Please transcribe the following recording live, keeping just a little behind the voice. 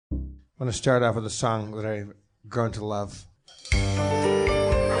want to start off with a song that I've grown to love. I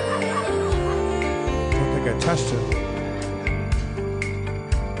don't think I touched it.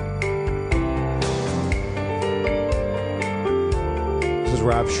 This is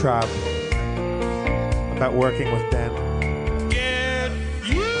Rob Schraub about working with Ben. Get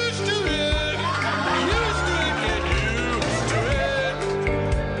used to it. Used to it.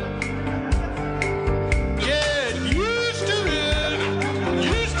 Get used to it.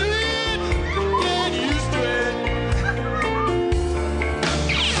 Used to it. Get used to it.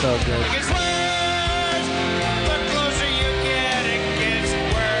 So good. It gets worse. The closer you get, it gets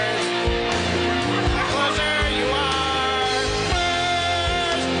worse. The closer you are.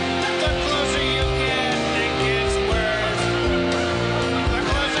 Worse. The closer you get, it gets worse. The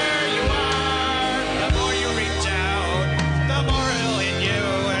closer you are, the more you reach out, the more it'll hit you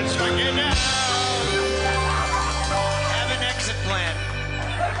and strike you down. Have an exit plan.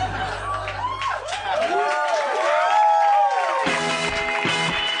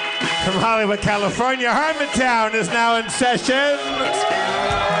 From Hollywood, California, Harmontown is now in session.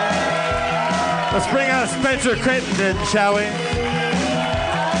 Let's bring out Spencer Crittenden, shall we?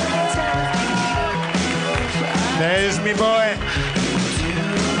 There's me boy.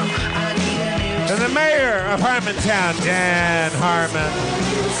 And the mayor of Harmontown, Dan Harmon.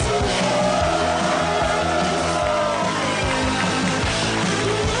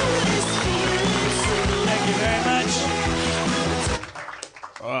 Thank you very much.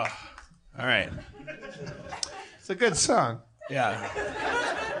 Oh, all right. It's a good song. Yeah.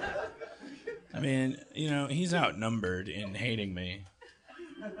 I mean, you know, he's outnumbered in hating me.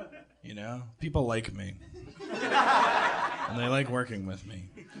 You know, people like me. And they like working with me.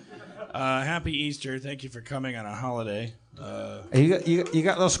 Happy Easter. Thank you for coming on a holiday. You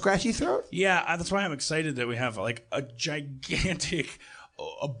got a little scratchy throat? Yeah, that's why I'm excited that we have like a gigantic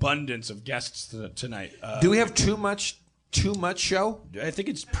abundance of guests tonight. Do we have too much show? I think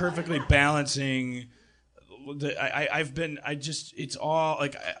it's perfectly balancing. It's all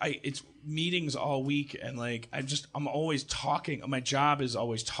like it's meetings all week, and like I'm always talking. My job is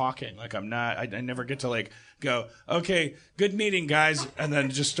always talking. Like I never get to like go, okay, good meeting, guys, and then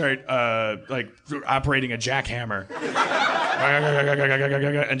just start like operating a jackhammer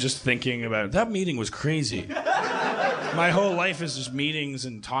and just thinking about it. That meeting was crazy. My whole life is just meetings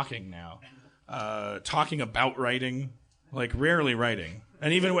and talking now, talking about writing, like rarely writing.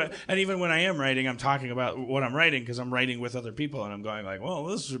 And even when I am writing, I'm talking about what I'm writing because I'm writing with other people, and I'm going like, well,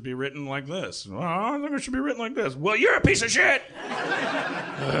 this should be written like this. Well, I think it should be written like this. Well, you're a piece of shit.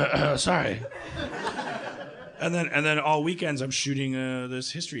 Sorry. And then all weekends I'm shooting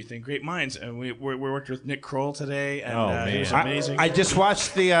this history thing, Great Minds, and we worked with Nick Kroll today, and it was amazing. I just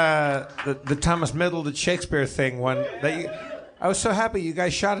watched the Thomas Middleton Shakespeare thing. I was so happy you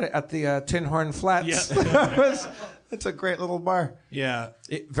guys shot it at the Tin Horn Flats. Yeah. It's a great little bar. Yeah,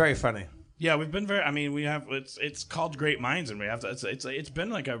 very funny. Yeah, we've been very. I mean, we have. It's called Great Minds, and we have to. It's been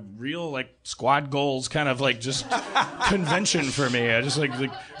like a real like squad goals kind of like just convention for me. I just like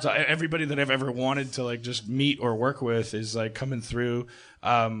so everybody that I've ever wanted to like just meet or work with is like coming through.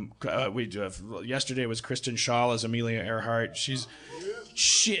 Yesterday was Kristen Schaal as Amelia Earhart. She's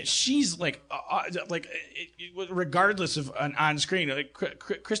like regardless of on screen, like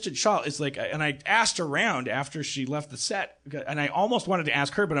Kristen Schaal is like, and I asked around after she left the set, and I almost wanted to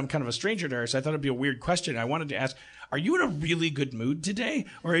ask her, but I'm kind of a stranger to her, so I thought it'd be a weird question. I wanted to ask, are you in a really good mood today,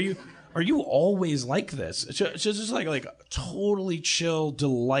 or are you always like this? She's just like a totally chill,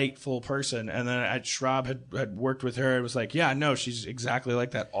 delightful person. And then at Schraub had worked with her. It was like, yeah, no, she's exactly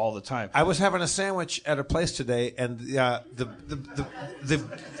like that all the time. I was having a sandwich at a place today, and the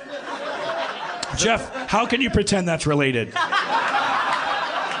Jeff, how can you pretend that's related?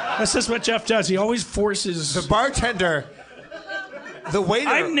 That's just what Jeff does. He always forces the bartender. The waiter.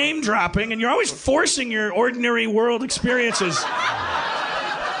 I'm name dropping, and you're always forcing your ordinary world experiences.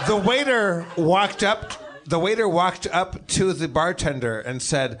 The waiter walked up to the bartender and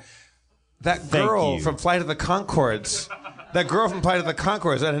said, "That girl from Flight of the Conchords." That girl from Flight of the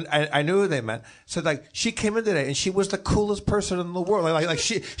Conchords, and I knew who they meant. Said like she came in today and she was the coolest person in the world. Like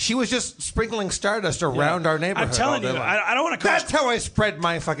she was just sprinkling stardust around our neighborhood. I'm telling you, I don't want to. That's how I spread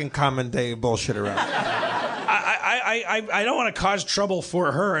my fucking common day bullshit around. I don't want to cause trouble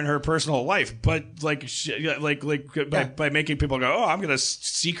for her in her personal life, but by making people go, oh, I'm gonna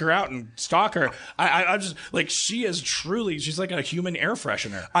seek her out and stalk her. I'm just like she's like a human air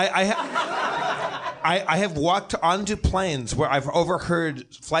freshener. I have walked onto planes where I've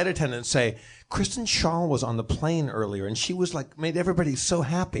overheard flight attendants say, Kristen Schaal was on the plane earlier, and she was like made everybody so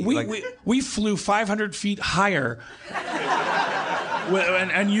happy. We flew 500 feet higher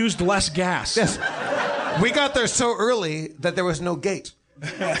and used less gas. Yes. We got there so early that there was no gate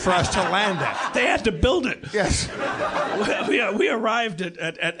for us to land at. They had to build it. Yes. We arrived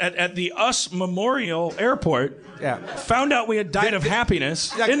at the US Memorial Airport. Yeah. Found out we had died of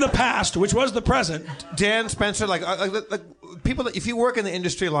happiness like- in the past, which was the present. Dan Spencer, like people that if you work in the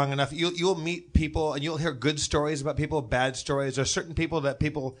industry long enough, you'll meet people and you'll hear good stories about people, bad stories. There's certain people that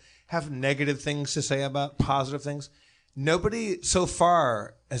people have negative things to say about, positive things. Nobody so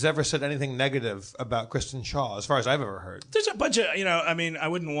far has ever said anything negative about Kristen Shaw, as far as I've ever heard. There's a bunch of, I mean, I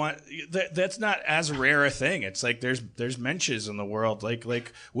wouldn't want that's not as rare a thing. It's like there's Mensches in the world,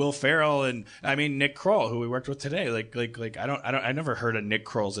 like Will Ferrell and Nick Kroll, who we worked with today. I never heard a Nick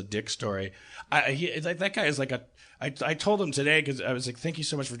Kroll's a dick story. That guy is like a. I told him today because I was like, thank you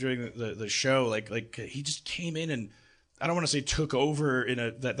so much for doing the show. Like he just came in and. I don't want to say took over in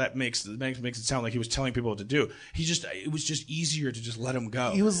a that makes it sound like he was telling people what to do. It was just easier to just let him go.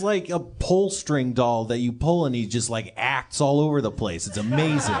 He was like a pull string doll that you pull and he just like acts all over the place. It's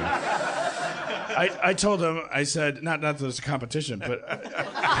amazing. I told him, I said, not that it's a competition, but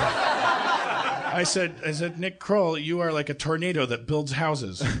I said, Nick Kroll, you are like a tornado that builds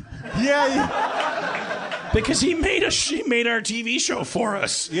houses. Yeah. Because he made our TV show for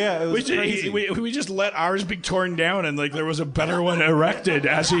us. Yeah, it was crazy. We just let ours be torn down, and like there was a better one erected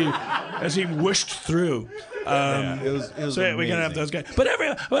as he whooshed through. It was so yeah, we're gonna have those guys. But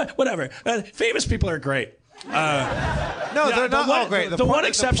whatever. Famous people are great. No, they're not all great. The one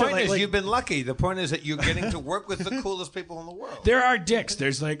exception, the point is like- you've been lucky. The point is that you're getting to work with the coolest people in the world. There are dicks.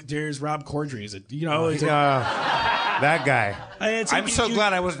 There's Rob Corddry. That guy. I'm so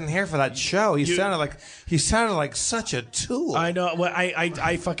glad I wasn't here for that show. He sounded like such a tool. I know. Well,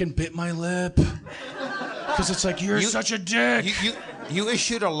 I fucking bit my lip because it's like you're such a dick. You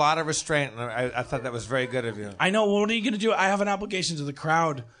issued a lot of restraint, and I thought that was very good of you. I know. Well, what are you going to do? I have an obligation to the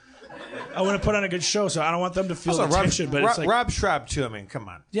crowd. I want to put on a good show, so I don't want them to feel the tension. But it's like Rob Schraub too. I mean, come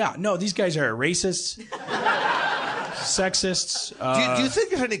on. Yeah, no, these guys are racists, sexists. Do you think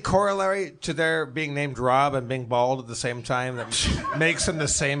there's any corollary to their being named Rob and being bald at the same time that makes them the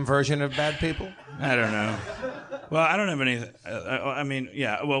same version of bad people? I don't know. Well, I don't have any. I mean,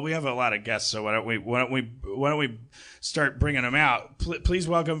 yeah. Well, we have a lot of guests, so why don't we start bringing them out? Please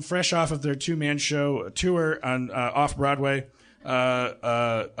welcome, fresh off of their 2-man show tour on off Broadway.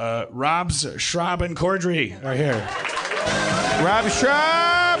 Rob's Schraub and Corddry are here. Rob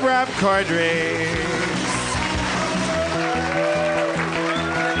Schraub, Rob Corddry.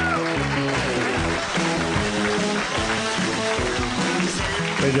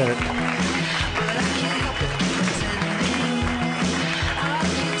 They did it.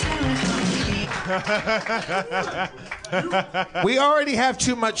 We already have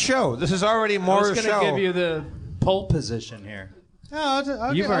too much show. This is already more I was show. going to give you the pole position here.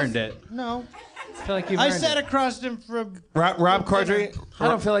 No, You've earned it. No. I feel like you've I earned sat it. across him from... Rob Corddry. I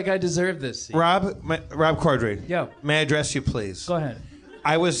don't feel like I deserve this seat. Rob Corddry. Yeah. May I address you, please? Go ahead.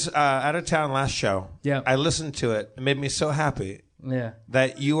 I was out of town last show. Yeah. I listened to it. It made me so happy Yeah.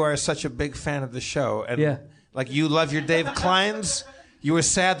 that you are such a big fan of the show. And Yeah. like you love your Dave Kleins. You were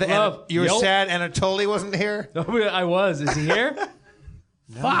sad that Love. you were Yup. sad Anatoly wasn't here. I was. Is he here?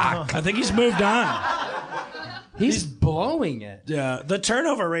 Fuck. I think he's moved on. He's blowing it. Yeah, the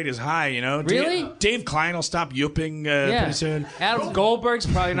turnover rate is high. Really? Dave Klein will stop youping Yeah. pretty soon. Adam Goldberg's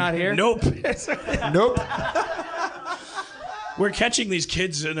probably not here. Nope. Nope. We're catching these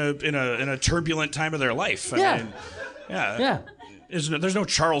kids in a turbulent time of their life. Yeah. Yeah. There's no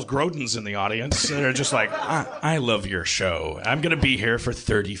Charles Grodins in the audience. They're just like, I love your show. I'm going to be here for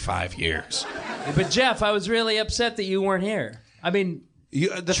 35 years. But Jeff, I was really upset that you weren't here. I mean,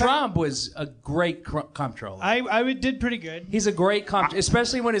 Trump was a great comptroller. I did pretty good. He's a great comptroller,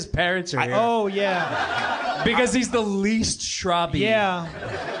 especially when his parents are here. Oh, yeah. Because he's the least Schrobby. Yeah.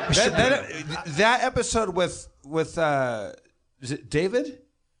 That episode with is it David?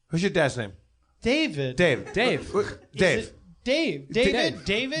 Who's your dad's name? David. Dave. Dave. Dave. David.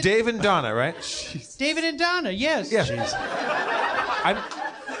 David. Dave and Donna, right? David and Donna, yes. Yeah.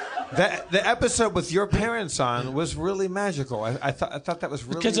 The episode with your parents on was really magical. I thought that was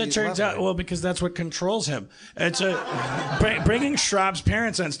really Because it turns out, because that's what controls him. It's bringing Schraub's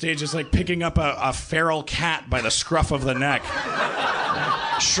parents on stage is like picking up a feral cat by the scruff of the neck.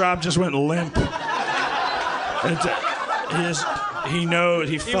 Schraub just went limp.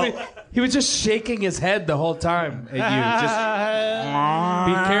 He felt. He was just shaking his head the whole time at you. Just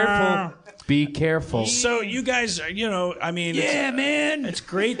be careful. Be careful. So you guys, I mean, man. it's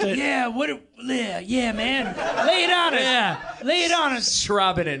great that Yeah, man. Lay it on us. Yeah. Lay it on us.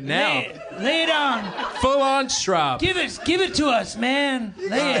 Schrabbing it now. Lay it on. Full on Schraub. Give it to us, man.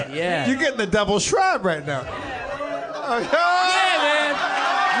 Lay it. Yeah. You're getting the double shrub right now.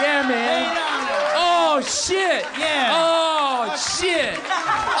 Yeah, man. Oh, shit. Yeah. Oh, shit.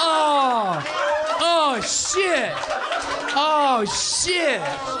 Oh, shit. Oh, shit.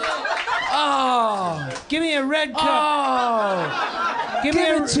 Oh. Give me a red cup. Oh. Give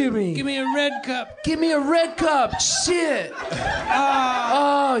it to me. Give me a red cup. Give me a red cup. Shit.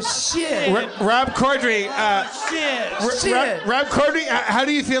 Oh, shit. Rob Corddry. Shit. Rob Corddry, how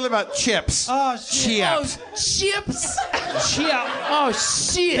do you feel about chips? Oh, shit. Chips. Chips. Chia. Oh,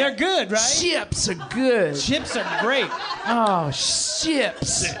 shit. They're good, right? Chips are good. Chips are great. Oh,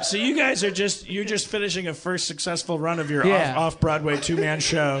 chips. So you guys are you're just finishing a first successful run of your Yeah. off-Broadway two-man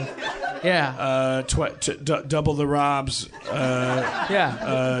show. Yeah. Double the Robs.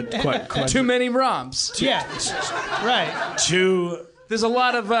 Yeah. Quite Too many ROMs. Yeah. Right. There's a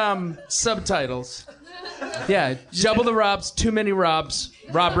lot of subtitles. Yeah. Double the Robs. Too many Robs.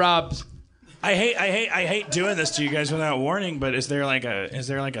 Robs. I hate doing this to you guys without warning, but is there like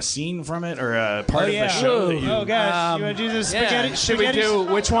a scene from it or a part of the show that you? Oh gosh, you want to do the spaghetti? Yeah. Should we do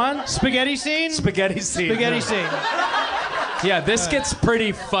which one? Spaghetti scene? Spaghetti scene. Spaghetti scene. Yeah, this gets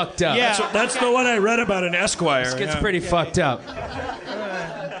pretty fucked up. Yeah. That's the one I read about in Esquire. This gets pretty fucked up.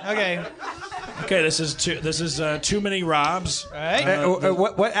 Okay. Okay, this is Too Many Robs. All right.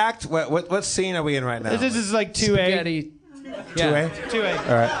 What act? What scene are we in right now? This is like 2A. Spaghetti. Yeah. 2A.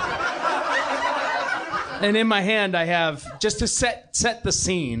 All right. And in my hand, I have, just to set the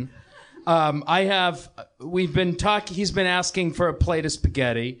scene, we've been talking, he's been asking for a plate of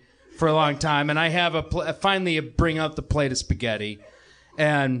spaghetti for a long time, and I have finally bring out the plate of spaghetti,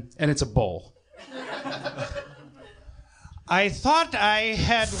 and it's a bowl. I thought I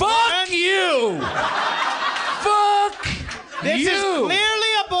had. Fuck you! Fuck This you! is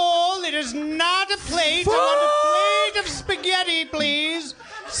clearly a bowl. It is not a plate. I want a plate of spaghetti, please.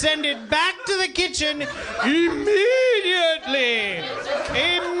 Send it back to the kitchen immediately.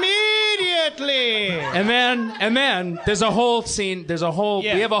 Immediately. And then there's a whole scene. We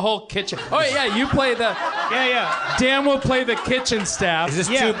have a whole kitchen. Oh yeah, you play the. Yeah. Dan will play the kitchen staff. Is this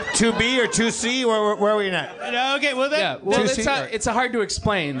Yeah. 2B or 2C? Where are we at? Okay, well then. Yeah, well, Two-seat, it's hard to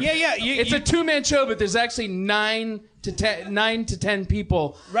explain. Yeah. It's a two-man show, but there's actually 9 to 10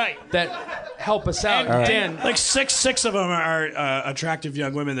 people Right. that help us out. And- Dan, Like six of them are attractive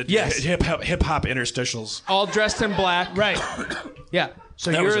young women that Yes. hip hop interstitials. all dressed in black. Right. Yeah. So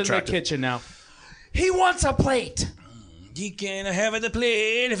That you're was in attractive. the kitchen now. He wants a plate. You can have the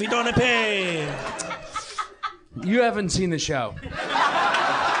plate if you don't pay. You haven't seen the show.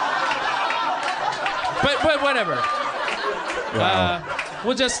 But whatever.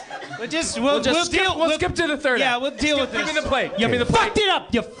 We'll skip to the third Yeah, act. we'll deal with Give this. me the plate. You Give me the plate. fucked it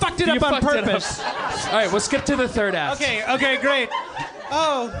up. You fucked it You up on fucked it up. purpose. All right, we'll skip to the third act. Okay, great.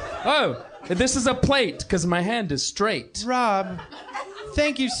 Oh, This is a plate because my hand is straight. Rob,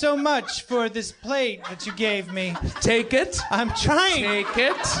 thank you so much for this plate that you gave me. Take it. I'm trying. Take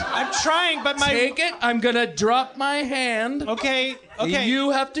it. I'm trying, but my. Take it. I'm gonna drop my hand. Okay.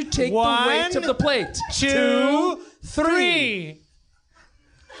 You have to take the One, weight of the plate. 2, 3.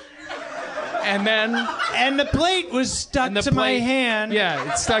 And then And the plate was stuck the to my plate- hand.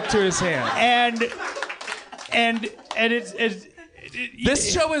 Yeah, it stuck to his hand. And it's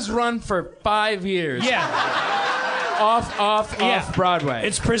This show is run for 5 years. yeah. Off Broadway.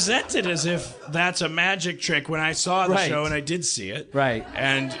 It's presented as if that's a magic trick when I saw the Right. show, and I did see it. Right.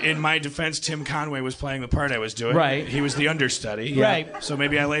 And in my defense, Tim Conway was playing the part I was doing. Right. He was the understudy. Yeah. Right. So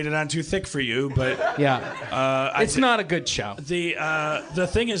maybe I laid it on too thick for you, but yeah. It's not a good show. the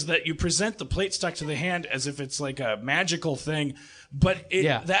thing is that you present the plate stuck to the hand as if it's like a magical thing, but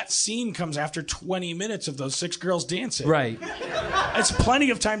that scene comes after 20 minutes of those 6 girls dancing. Right. It's plenty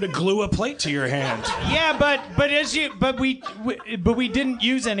of time to glue a plate to your hand. Yeah, but we didn't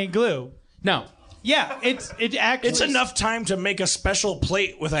use any glue. No. Yeah, it actually. It's enough time to make a special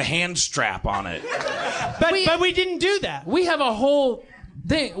plate with a hand strap on it. But we didn't do that. We have a whole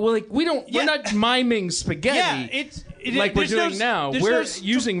thing. We're not miming spaghetti. Yeah, like we're doing now. We're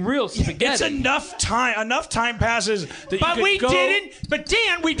using real spaghetti. It's enough time. Enough time passes that But you we could go. didn't. But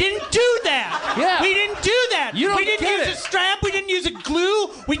Dan, we didn't do that. Yeah. we didn't do that. You don't we didn't get use it. a strap. We didn't use a glue.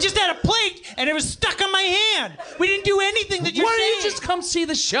 We just had a plate, and it was stuck on my hand. We didn't do anything that you're Why don't saying. you just come see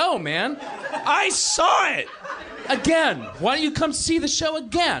the show, man? I saw it. Again. Why don't you come see the show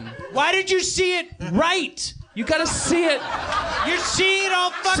again? Why did you see it right? You gotta see it. You're seeing it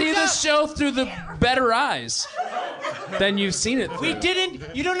all fucked See up. the show through the better eyes than you've seen it through. We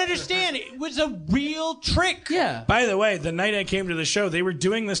didn't. You don't understand. It was a real trick. Yeah. By the way, the night I came to the show, they were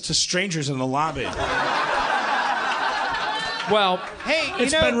doing this to strangers in the lobby. Well, Hey,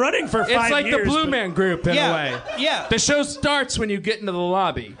 It's been running for 5 years. it's like the Blue but- Man Group in a way. Yeah. The show starts when you get into the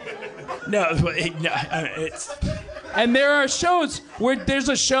lobby. No, it's And there are shows where there's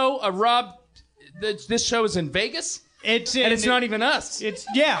a show, Rob, this show is in Vegas, and it's not even us. It's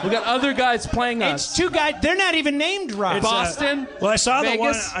We got other guys playing It's us. two guys. They're not even named Rob. It's, Boston. well, I saw the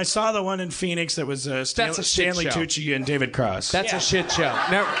one. Vegas. I saw the one in Phoenix that was That's a shit Stanley show. Tucci and David Cross. That's a shit show.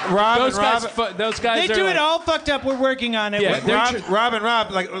 Now, Rob Those and guys, Rob, those guys They are do like, it all fucked up. We're working on it. Yeah, We're- they're Rob and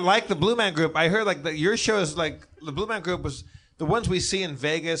Rob, like the Blue Man Group. I heard like your show is like the Blue Man Group was the ones we see in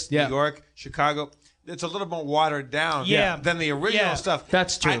Vegas, Yeah. New York, Chicago. It's a little more watered down Yeah. than the original Yeah. stuff.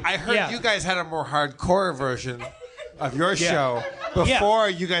 That's true. I heard Yeah. you guys had a more hardcore version of your show before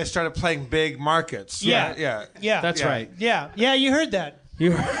you guys started playing big markets. Yeah. Right? Yeah. yeah. That's Yeah. right. Yeah. You heard that.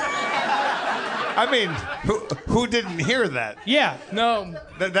 You, I mean, who didn't hear that? Yeah. no,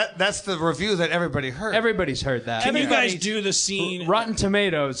 That's the review that everybody heard. everybody's heard that. Can you guys Everybody's- do the scene? Rotten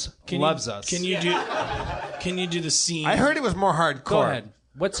Tomatoes loves us. Can you do the scene? I heard it was more hardcore. Go ahead.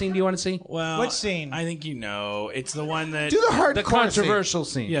 What scene do you want to see? Well, What scene? I think you know. It's the one that Do the hardcore The controversial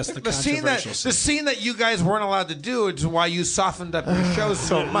scene. Yes, the The scene controversial the scene that you guys weren't allowed to do is why you softened up your show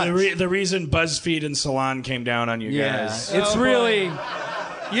so much. The reason BuzzFeed and Salon came down on you Yeah. guys. It's really.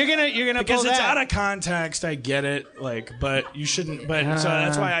 You're gonna Because pull it's that. out of context, I get it. But you shouldn't. But so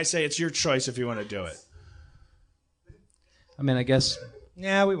that's why I say it's your choice if you want to do it. I mean, I guess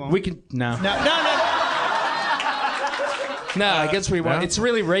Yeah, we won't. we can. No. No. No, I guess we won't. It's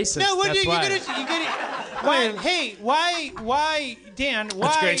really racist. No, what That's you why. gonna? Why? Hey, why, Dan? Why?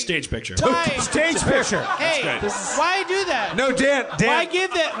 That's a great stage picture. Why? Stage picture. Hey, great. why do that? No, Dan. Why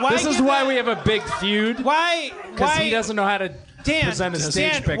give that? Why This is give why that- we have a big feud. Why? Because Why? he doesn't know how to Dan, present a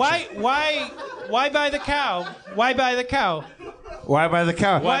stage Dan, picture. Why buy the cow? Why buy the cow? Why by the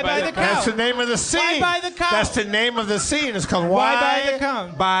cow? Why buy the cow? That's the name of the scene. Why buy the cow? That's the name of the scene. It's called Why buy the cow?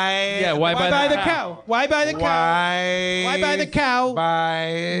 By Yeah, why Why buy the cow? Why buy the cow? Why? Why buy the cow?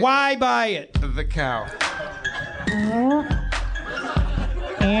 By Why buy it? the cow.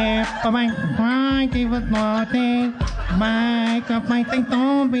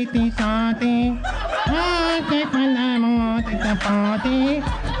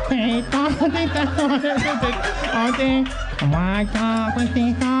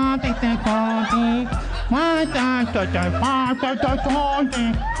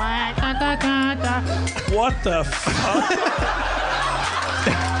 What the fuck?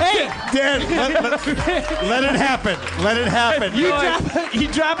 Hey, Dan, let it happen. Let it happen. you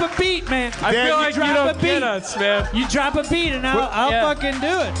drop a beat, man. I Dan, feel you like you drop don't a beat. get us, man. You drop a beat, and I'll Yeah. fucking do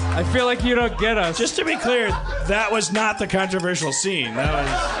it. I feel like you don't get us. Just to be clear, that was not the controversial scene. That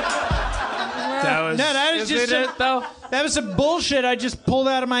was. No, that was Isn't just it though? that was some bullshit I just pulled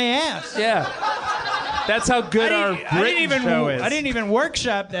out of my ass. Yeah. That's how good our written show is. I didn't even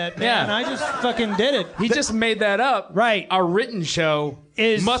workshop that, man. Yeah. I just fucking did it. He just made that up. Right. Our written show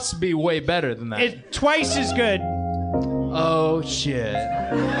Is- must be way better than that. It's twice as good. Oh shit.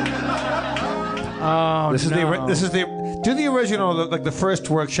 This is the do the original like the first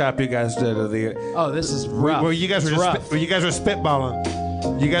workshop you guys did or the Oh, this is rough. where you guys were It's just rough. where you guys were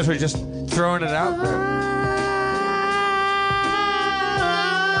spitballing. You guys were just throwing it out there.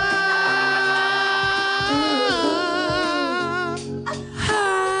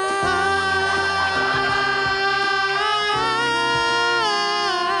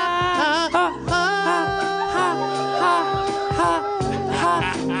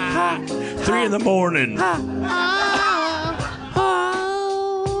 Three in the morning.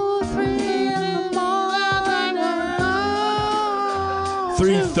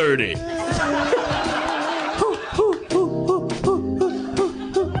 3:30.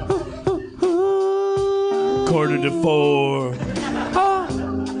 Quarter to 4.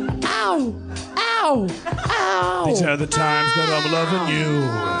 These are the times that I'm loving you.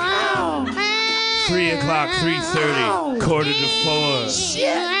 3 o'clock, 3:30, quarter to 4.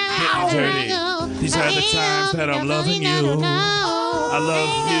 Getting dirty. These are the times that I'm loving you. I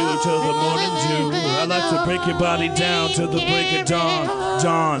love you till the morning dew. I like to break your body down till the break of dawn.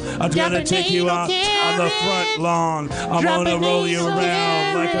 Dawn, I'm gonna take you out on the front lawn. I'm gonna roll you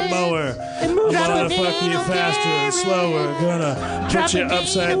around like a mower. I'm gonna fuck you faster and slower. Gonna put you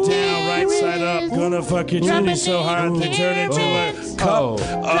upside down, right side up. Gonna fuck your titties so hard they turn into a cup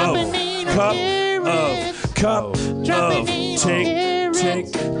of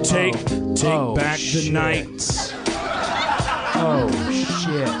take Oh, back the shit. night. Oh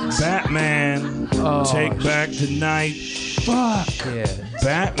shit! Batman, take back the night. Fuck yeah!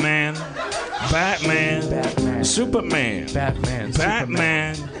 Batman, Superman,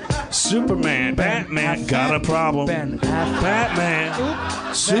 Batman, Superman, Batman, got a problem.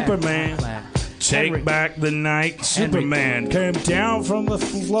 Batman, Superman, take back the night. Superman came down from the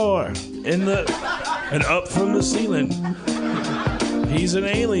floor and up from the ceiling. He's an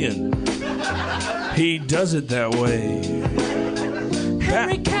alien. He does it that way.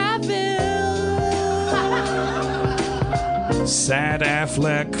 Henry Cavill. Sad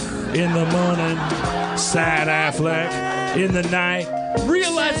Affleck in the morning, sad Affleck in the night.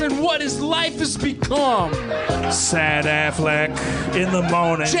 Realizing what his life has become. Sad Affleck in the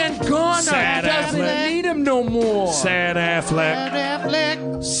morning. Jen Garner Sad doesn't Affleck. need him no more. Sad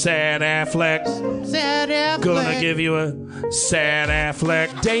Affleck. Sad Affleck. Gonna give you a sad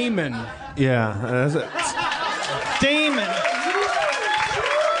Affleck. Damon. Yeah, that's it. Damon.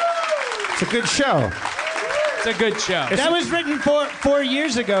 It's a good show. It's a good show. That was written 4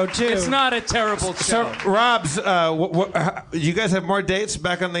 years ago, too. It's not a terrible show. So, Rob's, you guys have more dates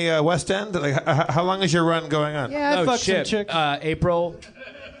back on the West End? Like, how long is your run going on? Yeah, I Oh fucked some shit! chick. April.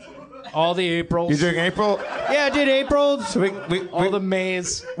 All the Aprils. You're doing April? Yeah, I did April. So all the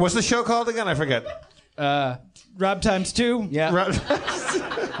Mays. what's the show called again? I forget. Rob times 2. Yeah. Rob-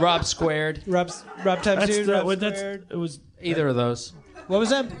 Rob squared. Rob times 2. Rob squared. It was. Either of those. What was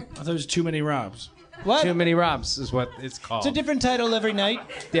that? I thought there was too many Robs. What? Too many Robs is what it's called. It's a different title every night.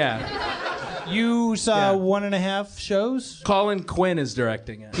 Yeah. You saw Yeah. 1.5 shows? Colin Quinn is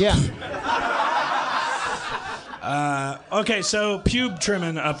directing it. Yeah. Okay, so pube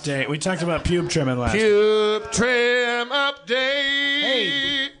trimming update. We talked about pube trimming last. Pube trim update.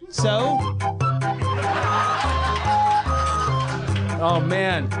 Hey, so? Oh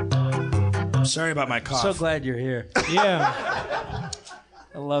man, Sorry about my cough. so glad you're here. Yeah.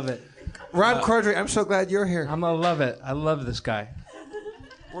 I love it. Rob Corddry, I'm so glad you're here. I love it. I love this guy.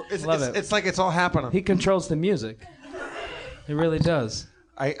 Love it. It's like it's all happening. He controls the music. He really does.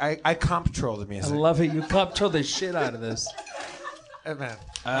 I control the I music. love it. You control the shit out of this. Hey, man.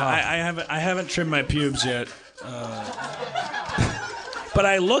 I haven't trimmed my pubes yet, but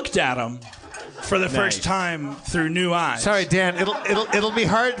I looked at them for the first time through new eyes. Sorry, Dan. It'll be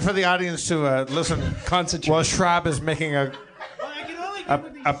hard for the audience to listen Concentrate. while Schraub is making a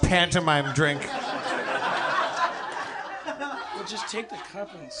pantomime drink. Well, just take the cup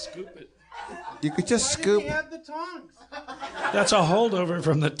and scoop it. You could just scoop. have the tongs? That's a holdover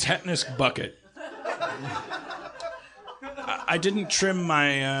from the tetanus bucket. I didn't trim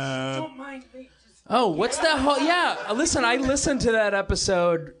my. Oh, what's that whole? Yeah, listen. I listened to that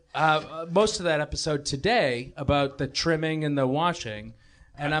episode, most of that episode today about the trimming and the washing,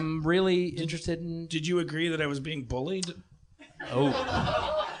 and I'm really interested in. Did you agree that I was being bullied?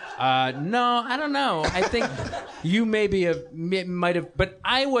 No, I don't know. I think you might have, but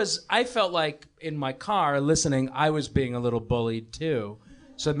I felt like in my car listening, I was being a little bullied too.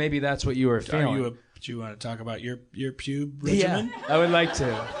 So maybe that's what you were feeling. Do you want to talk about your pube regimen? Yeah, I would like to.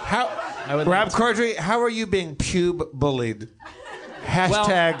 Rob Corddry, how are you being pube bullied?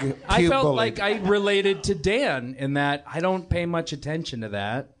 Hashtag pube I felt bullied. like I related to Dan in that I don't pay much attention to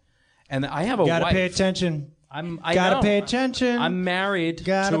that, and I have a Gotta wife. pay attention. I Gotta know. pay attention. I'm married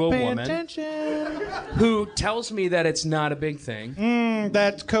Gotta to a pay woman attention. who tells me that it's not a big thing,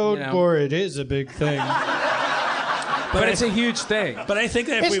 That's code You know. for it is a big thing. but it's a huge thing. But I think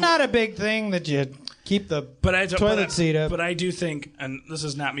that if It's not a big thing that you keep the toilet seat up. But I do think, and this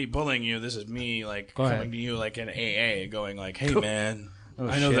is not me bullying you. This is me coming ahead. to you like an AA, going like, "Hey man,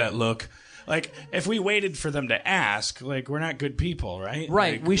 I know shit. that look." Like if we waited for them to ask, like we're not good people, right?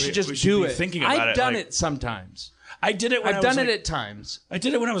 Right, Like, we should just be do it. Thinking about I've done like- it sometimes. I did it. When I've I was done it like- at times. I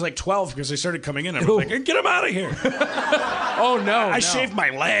did it when I was like 12 because they started coming in. I was like, "Get them out of here!" Oh no! I shaved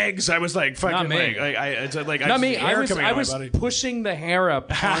my legs. I was like fucking Not me. not me. I was coming out of I was my body. pushing the hair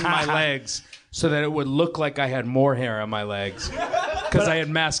up on my legs so that it would look like I had more hair on my legs because I had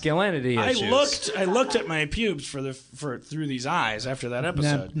masculinity issues. I looked at my pubes for through these eyes after that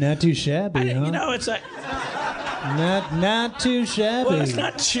episode. not too shabby, huh? You know, it's like Not too shabby. well, it's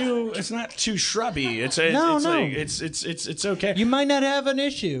not too shrubby. It's No. like it's okay. You might not have an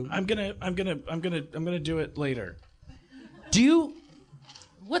issue. I'm gonna do it later. Do you?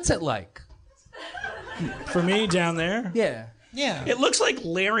 What's it like? For me down there, Yeah. Yeah. it looks like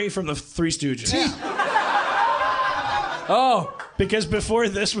Larry from the Three Stooges. Oh, Because before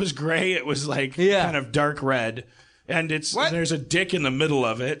this was gray, it was like Yeah. kind of dark red, and What? there's a dick in the middle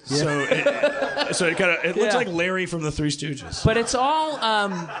of it. So it looks Yeah. like Larry from the Three Stooges. but it's all.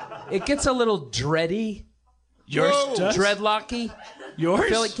 It gets a little dready. Yours Whoa. does? dreadlocky. Yours? I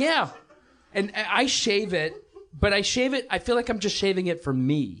feel like, yeah. And I shave it, but I shave it. I feel like I'm just shaving it for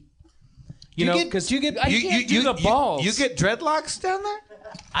me. You know, because do you get- I can't do the balls. You get dreadlocks down there?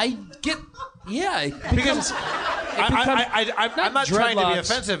 I get. Yeah, it becomes. I'm not trying to be dreadlocks.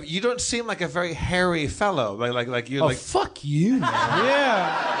 offensive. You don't seem like a very hairy fellow. Like you Oh, like fuck you, man.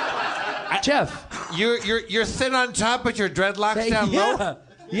 Yeah. Jeff. you're thin on top, but your dreadlocks down yeah. low.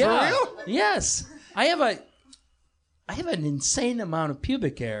 Yeah. real? Yes. I have an insane amount of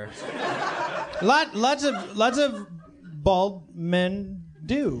pubic hair. Lots of bald men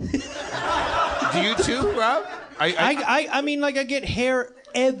do. Do you too, Rob? I mean, like I get hair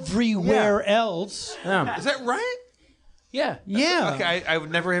everywhere else. Yeah. Is that right? Yeah. Yeah. Okay, I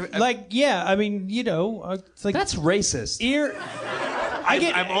would never have. Like, yeah. I mean, you know, it's like That's racist. ear. I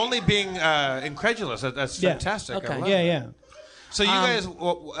get. I'm only being incredulous. That's Yeah. fantastic. Okay. I love Yeah, it. yeah. So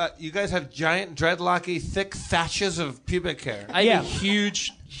you guys have giant dreadlocky, thick thatches of pubic hair. I Yeah. have a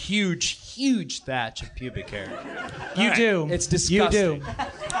huge thatch of pubic hair. You do. It's You disgusting. do.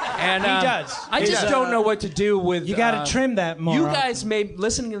 And He does. I He just does. don't know what to do with. You got to trim that more. You guys may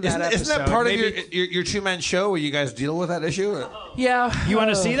listening to that episode. Isn't that part maybe, of your two-man show where you guys deal with that issue? Yeah. You want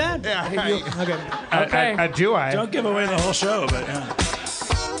to see that? Yeah. Okay. Okay. Do I? Don't give away the whole show, but yeah.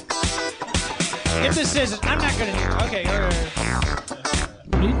 Get the scissors. I'm not gonna do it. Okay. All right.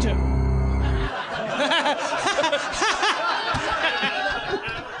 Me too.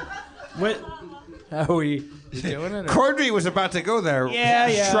 What? Are we doing it? Cordry was about to go there. Yeah,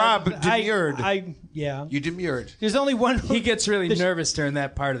 yeah. Schraub demurred. Yeah. You demurred. There's only one. He gets really nervous during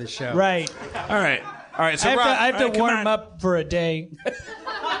that part of the show. Right. All right. All right. So I Rob, have to come warm on. up for a day.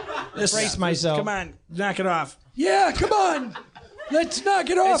 Brace myself. Come on, knock it off. Yeah, come on. Let's knock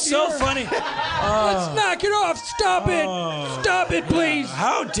it off. It's so funny. Let's knock it off. Stop it. Stop it, please.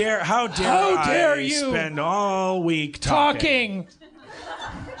 How dare How dare I you. spend all week talking?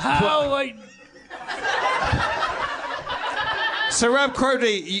 How I. So Rob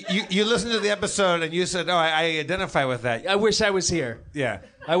Cordry, you listened to the episode and you said, "Oh, I identify with that." I wish I was here. Yeah.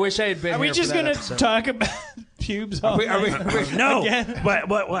 I wish I had been Are here. we just for that gonna episode. talk about pubes all night? No, Again? but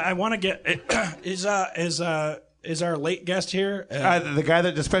what I want to get is our late guest here. The guy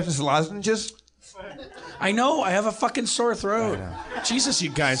that dispenses lozenges. I know I have a fucking sore throat. Jesus, you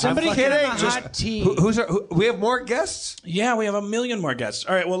guys. Somebody I'm get fucking- him a hot tea. We have more guests. Yeah, we have a million more guests.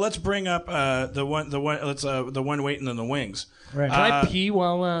 All right, well, let's bring up the one waiting in the wings. Right. Can I pee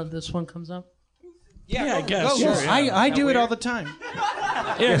while this one comes up? Yeah, I guess. Oh, Sure, yes. yeah. I do it all the time.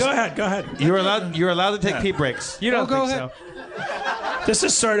 Yeah, go ahead. You're allowed to take pee breaks. You don't go think ahead. so? This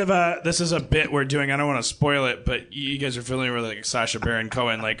is a bit we're doing. I don't want to spoil it, but you guys are familiar with like Sacha Baron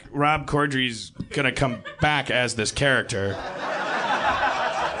Cohen. Like Rob Corddry's gonna come back as this character.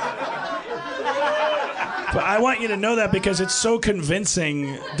 But I want you to know that because it's so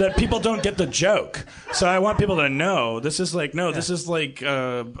convincing that people don't get the joke. So I want people to know this is like Bob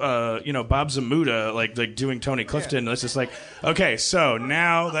Zamuda like doing Tony Clifton. This is like, okay, so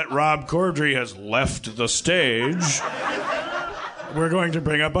now that Rob Corddry has left the stage, we're going to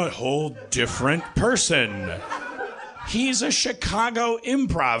bring up a whole different person. He's a Chicago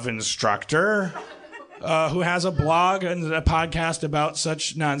improv instructor. Who has a blog and a podcast about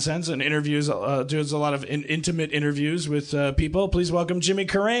such nonsense and interviews, does a lot of intimate interviews with people. Please welcome Jimmy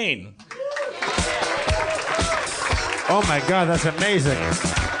Carrane. Oh my God, that's amazing!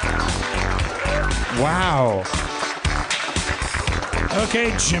 Wow.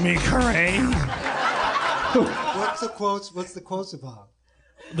 Okay, Jimmy Carrane. What's the quotes about?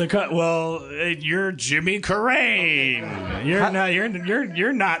 You're Jimmy Carrane.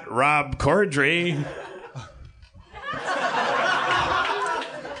 You're not Rob Corddry.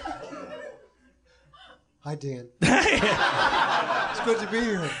 Hi, Dan. It's good to be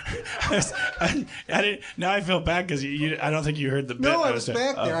here. I didn't. Now I feel bad because I don't think you heard the bit. No, I was doing.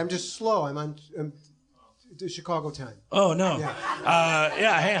 back there. I'm just slow. I'm on the Chicago time. Oh no.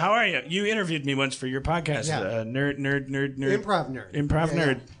 Yeah. Hey, how are you? You interviewed me once for your podcast. Yeah. Nerd. Improv nerd. Improv Yeah,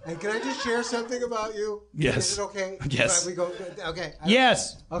 nerd. yeah. And can I just share something about you? Yes. Is it okay? Yes. We go. Okay.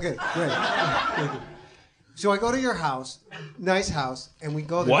 Yes. Okay. Great. Thank you. So I go to your house, nice house, and we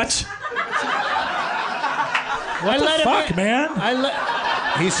go there. What? What the Fuck, man.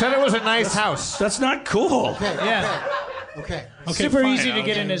 He said it was a nice house. That's not cool. Okay. Yeah. Okay. Super fine, easy to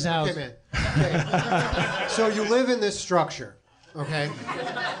get okay. in his house. Okay, man. Okay. So you live in this structure, okay?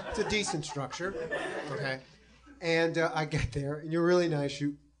 It's a decent structure, okay? And I get there, and you're really nice.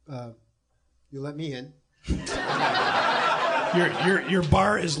 You let me in. Your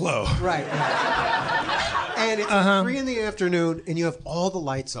bar is low. Right. And it's 3 in the afternoon, and you have all the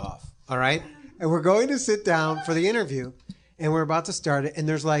lights off, all right? and we're going to sit down for the interview, and we're about to start it, and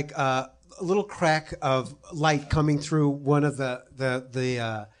there's like a little crack of light coming through one of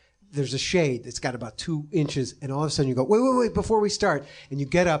the there's a shade that's got about 2 inches, and all of a sudden you go, wait, before we start, and you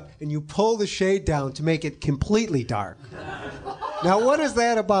get up and you pull the shade down to make it completely dark. Now, what is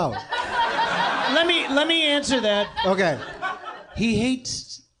that about? Let me answer that. Okay. He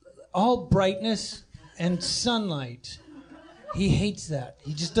hates all brightness and sunlight. He hates that.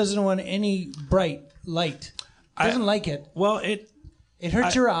 He just doesn't want any bright light. Doesn't like it. Well, it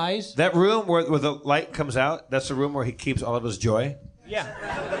hurts your eyes. That room where the light comes out, that's the room where he keeps all of his joy. Yeah.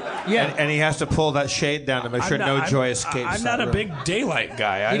 And he has to pull that shade down to make sure no joy escapes. I'm not that a room. big daylight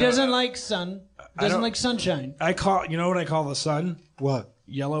guy. He doesn't like sun. Doesn't like sunshine. You know what I call the sun? What?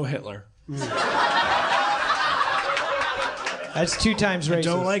 Yellow Hitler. That's 2 times racist. I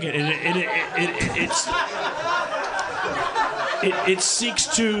don't like it. It seeks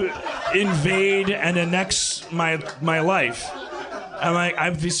to invade and annex my life. I'm like,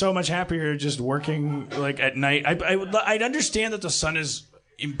 I'd be so much happier just working like at night. I'd understand that the sun is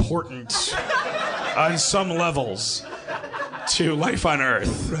important on some levels to life on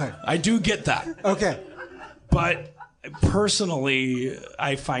Earth. Right. I do get that. Okay. But personally,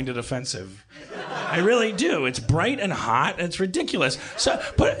 I find it offensive. I really do. It's bright and hot. And it's ridiculous. So,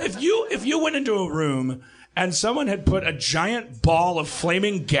 but if you went into a room and someone had put a giant ball of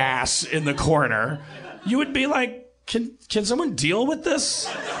flaming gas in the corner, you would be like, can someone deal with this?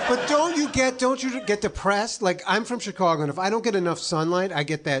 But don't you get depressed? Like, I'm from Chicago, and if I don't get enough sunlight, I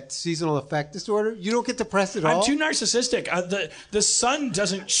get that seasonal affect disorder. You don't get depressed at all? I'm too narcissistic. The sun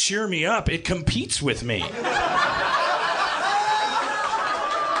doesn't cheer me up. It competes with me.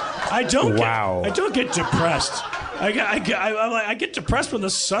 I don't get depressed. I get depressed when the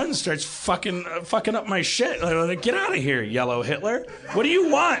sun starts fucking up my shit. Like, get out of here, yellow Hitler. What do you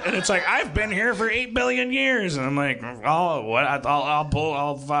want? And it's like, I've been here for 8 billion years, and I'm like, oh, what?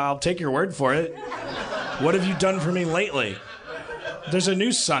 I'll take your word for it. What have you done for me lately? There's a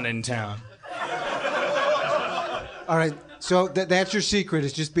new sun in town. All right. So that's your secret,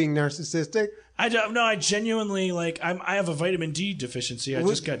 is just being narcissistic? I genuinely, like, I have a vitamin D deficiency. I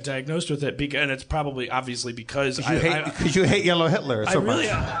just got diagnosed with it, and it's probably obviously because you hate yellow Hitler so much.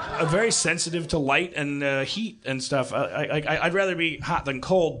 I'm very sensitive to light and heat and stuff. I'd rather be hot than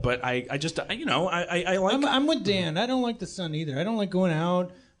cold, but I like. I'm with Dan. I don't like the sun either. I don't like going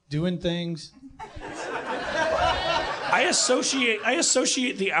out, doing things. I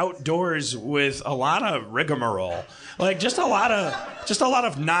associate the outdoors with a lot of rigmarole, like just a lot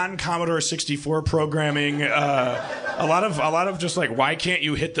of non-Commodore 64 programming, a lot of just like, why can't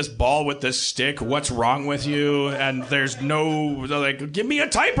you hit this ball with this stick? What's wrong with you? And there's no, like, give me a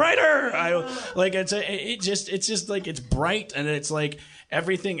typewriter. It's just like, it's bright, and it's like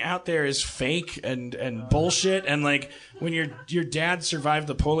everything out there is fake and bullshit. And like, when your dad survived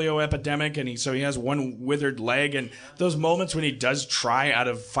the polio epidemic, and he has one withered leg, and those moments when he does try out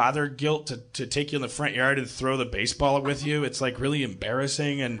of father guilt to take you in the front yard and throw the baseball with you, it's like really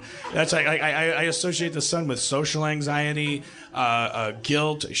embarrassing. And that's like I associate the sun with social anxiety,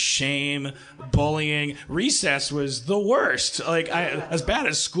 guilt, shame, bullying. Recess was the worst. Like, as bad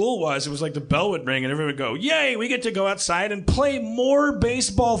as school was, it was like the bell would ring and everyone would go, "Yay, we get to go outside and play more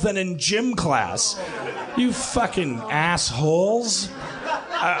baseball than in gym class." You fucking assholes.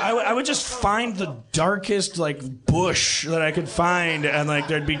 I would just find the darkest, like, bush that I could find, and like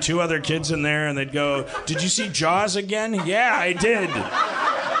there'd be 2 other kids in there, and they'd go, "Did you see Jaws again?" "Yeah, I did.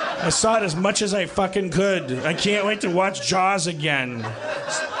 I saw it as much as I fucking could. I can't wait to watch Jaws again."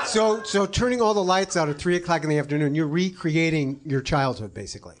 So turning all the lights out at 3 o'clock in the afternoon, you're recreating your childhood,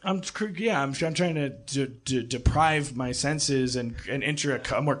 basically. I'm trying to deprive my senses and enter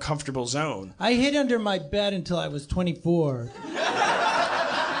a more comfortable zone. I hid under my bed until I was 24.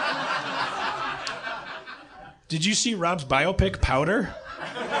 Did you see Rob's biopic, Powder?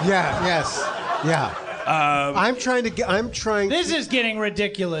 Yeah. Yes. Yeah. I'm trying. This is getting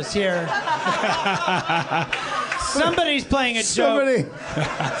ridiculous here. Somebody's playing a joke.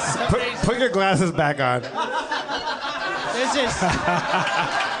 Put your glasses back on. This is.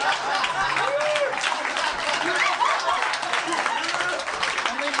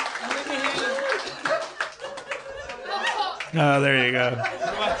 Oh, there you go.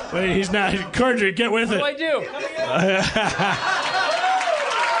 Wait, he's not. Cordry, get with it. What do I do?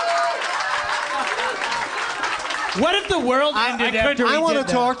 What if the world ended after we I want did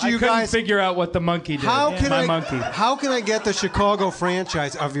to talk to you I couldn't guys. figure out what the monkey did. How can I get the Chicago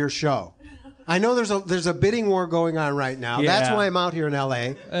franchise of your show? I know there's a bidding war going on right now. Yeah. That's why I'm out here in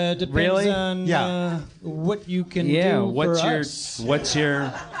L.A. Depends Really? on Yeah. what you can Yeah, do what's for your us. what's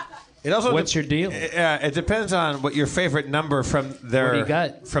your It also What's your deal? It depends on what your favorite number from What do you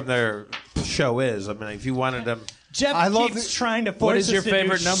got? their show is. I mean, if you wanted them. Jeff I love keeps the- trying to force What is us your to do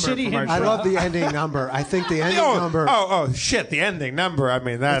favorite number shitty from our improv. I love the ending number. I think the ending number. Oh, shit! The ending number. I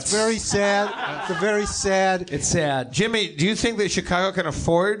mean, that's It's very sad. It's a very sad. It's sad. Jimmy, do you think that Chicago can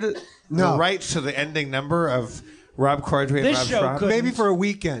afford No. the rights to the ending number of Rob Corddry and This Rob show Schraub? could- Maybe for a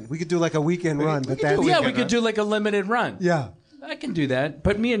weekend. We could do like a weekend run. But that's Yeah, we could do like a limited run. Yeah. I can do that.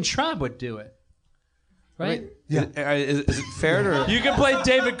 But me and Schraub would do it. Right? Yeah. Is it fair to? You can play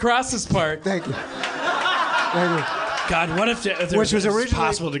David Cross's part. Thank you. Thank you. God, what if Which was it's originally-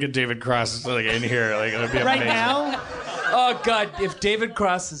 possible to get David Cross like in here? Like, it'd be Right amazing. now, Oh, God. If David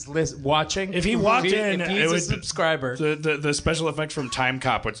Cross is watching. If he walked in, if it he's a would- subscriber. The special effects from Time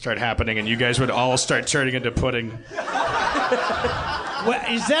Cop would start happening, and you guys would all start turning into pudding.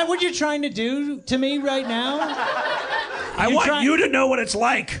 is that what you're trying to do to me right now? I want try- you to know what it's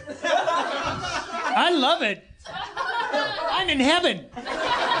like. I love it. I'm in heaven.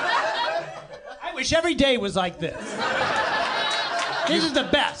 I wish every day was like this. This is the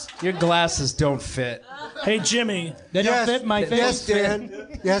best. Your glasses don't fit. Hey, Jimmy, They don't Yes, fit my face. yes,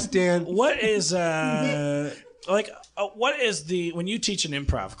 Dan. Yes, Dan. what is what is the when you teach an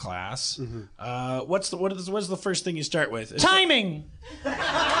improv class? What's the first thing you start with? Is Timing.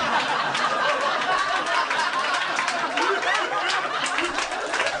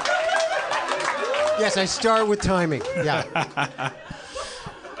 Yes, I start with timing. Yeah.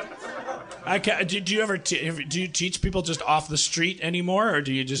 do you ever do you teach people just off the street anymore, or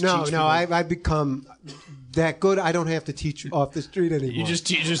do you just No, teach no, people- I've become that good. I don't have to teach off the street anymore. you just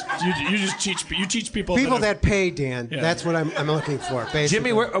teach people people that have- that pay, Dan. Yeah. That's what I'm looking for. Basically.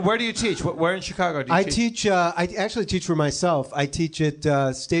 Jimmy, where do you teach? Where in Chicago do you I teach? teach. I actually teach for myself. I teach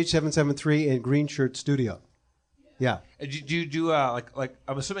at Stage 773 and Green Shirt Studio. Yeah. Do you do like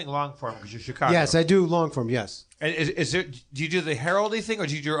I'm assuming long form because you're Chicago? Yes, I do long form. Yes. And is there? Do you do the heraldy thing, or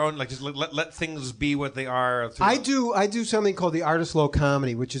do you do your own? Like just let things be what they are. through- I do something called the art of slow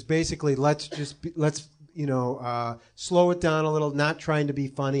comedy, which is basically let's slow it down a little, not trying to be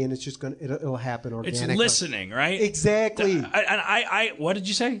funny, and it's just it'll happen It's organically. listening, right? Exactly. I what did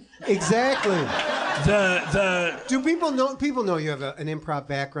you say? Exactly. The Do people know? People know you have an improv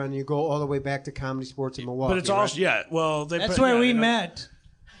background. And you go all the way back to Comedy Sports in Milwaukee. but it's all right? yeah. Well, That's where we met.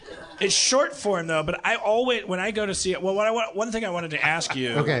 It's short form though, but I always when I go to see it. Well, one thing I wanted to ask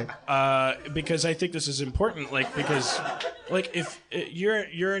you, Okay. because I think this is important, because if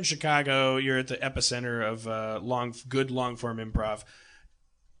you're in Chicago, you're at the epicenter of good long form improv.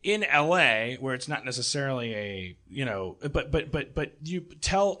 In LA, where it's not necessarily but you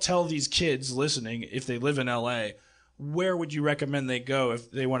tell these kids listening, if they live in LA, where would you recommend they go if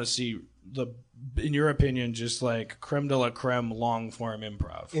they want to see in your opinion, just like creme de la creme long form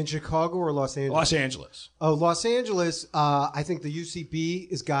improv? In Chicago or Los Angeles? Los Angeles. Oh, Los Angeles. I think the UCB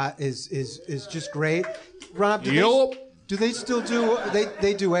is just great. Rob, do they still do?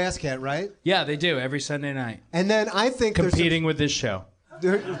 They do ASCAT, right? Yeah, they do every Sunday night. And then I think Competing with this show.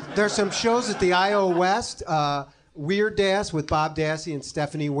 there's some shows at the IO West. Weird Das with Bob Dassey and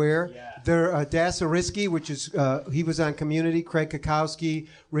Stephanie Ware. There, Dasseriski, which is he was on Community. Craig Kakowski,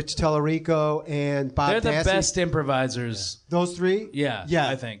 Rich Tellerico, and Bob. They're the Dassey. best improvisers. Those three. Yeah, Yeah,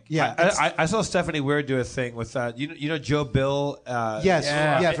 I think. Yeah. I saw Stephanie Ware do a thing with you know Joe Bill. Yes.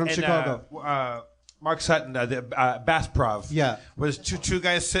 Yeah, from and, Chicago. Mark Sutton, the Bass Prov. Yeah. Was two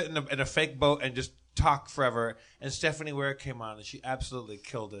guys sit in a fake boat and just talk forever. And Stephanie Ware came on and she absolutely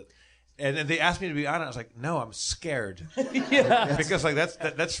killed it. And then they asked me to be on it. I was like, no, I'm scared. Yeah. Because like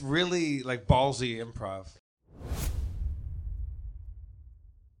that's really like ballsy improv.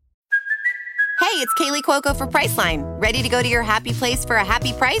 Hey, it's Kaylee Cuoco for Priceline. Ready to go to your happy place for a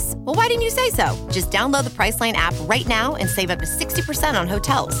happy price? Well, why didn't you say so? Just download the Priceline app right now and save up to 60% on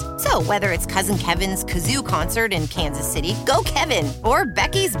hotels. So whether it's Cousin Kevin's Kazoo Concert in Kansas City, go Kevin, or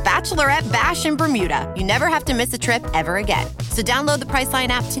Becky's Bachelorette Bash in Bermuda, you never have to miss a trip ever again. So download the Priceline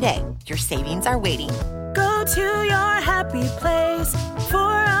app today. Your savings are waiting. Go to your happy place for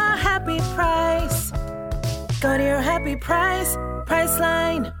a happy price. Go to your happy price,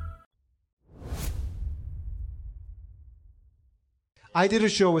 Priceline. I did a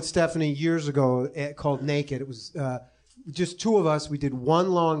show with Stephanie years ago called Naked. It was just two of us. We did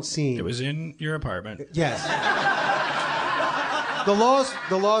one long scene. It was in your apartment. Yes. The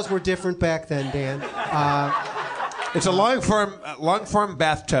laws were different back then, Dan. It's a long form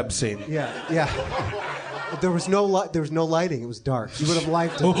bathtub scene. Yeah. There was no lighting. It was dark. You would have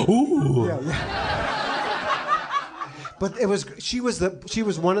liked it. Ooh. Yeah. But she was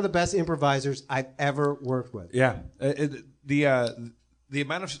one of the best improvisers I've ever worked with. Yeah. the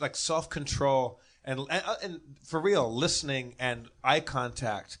amount of like self-control and for real listening and eye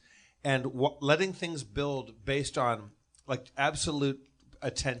contact and letting things build based on like absolute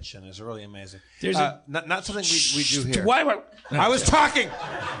attention is really amazing. There's not something we do here. Why? I was talking.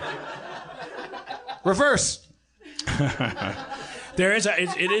 Reverse.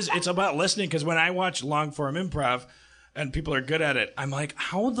 It's about listening, because when I watch long form improv and people are good at it, I'm like,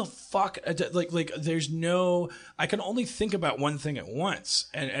 how the fuck? Like there's no. I can only think about one thing at once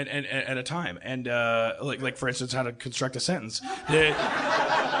and at a time. And like for instance, how to construct a sentence.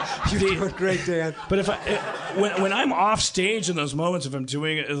 You're doing great, Dan. But when I'm off stage in those moments, if I'm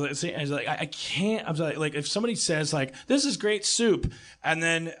doing it, I can't. I'm like if somebody says like, "This is great soup," and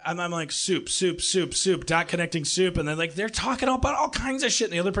then I'm like, "Soup, dot connecting soup," and then like they're talking about all kinds of shit,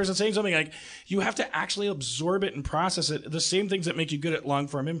 and the other person's saying something like, you have to actually absorb it and process it. The same things that make you good at long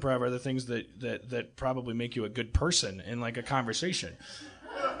form improv are the things that probably make you a good person in like a conversation.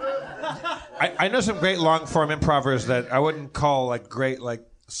 I know some great long form improvers that I wouldn't call like great like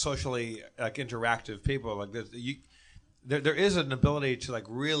socially like interactive people. Like there is an ability to like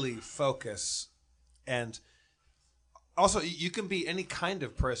really focus, and also you can be any kind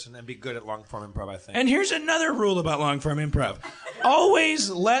of person and be good at long form improv, I think. And here's another rule about long form improv: always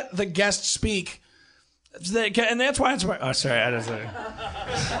let the guest speak. And that's why it's. Oh, sorry, I don't say.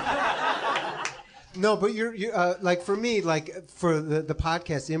 No, but you're like for me, like for the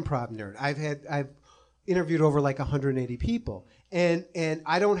podcast Improv Nerd, I've interviewed over like 180 people, and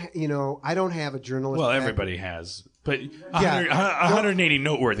I don't have a journalist. Well, back. everybody has, but 180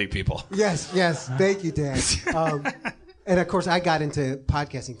 noteworthy people. Yes, thank you, Dan. And of course, I got into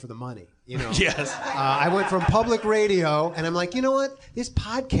podcasting for the money. Yes. I went from public radio, and I'm like, you know what? This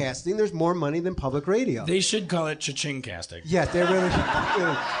podcasting, there's more money than public radio. They should call it cha-ching casting. Yeah, they really.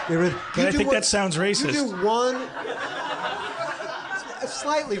 But I think that sounds racist. You do one.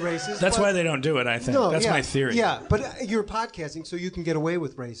 Slightly racist. That's why they don't do it, I think. That's my theory. Yeah, but you're podcasting, so you can get away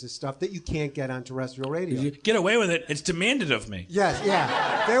with racist stuff that you can't get on terrestrial radio. If you get away with it, it's demanded of me. Yes,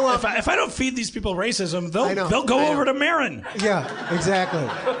 yeah. They want, if I don't feed these people racism, they'll go over to Marin. Yeah, exactly.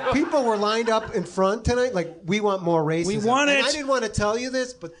 People were lined up in front tonight, like, we want more racism. We want it. And I didn't want to tell you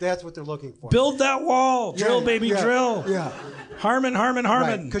this, but that's what they're looking for. Build that wall. Drill, baby, drill. Yeah. Harmon.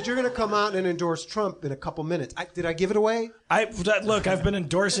 Because you're going to come out and endorse Trump in a couple minutes. Did I give it away? Look, I've been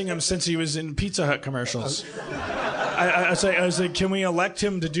endorsing him since he was in Pizza Hut commercials. I was like, can we elect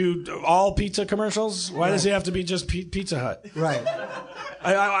him to do all pizza commercials? Why does he have to be just Pizza Hut? Right.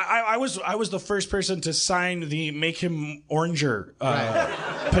 I was the first person to sign the Make Him Oranger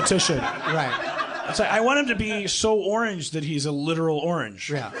petition. Right. It's like, I want him to be so orange that he's a literal orange.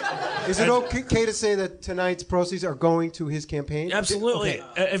 Yeah. Is it okay to say that tonight's proceeds are going to his campaign? Absolutely.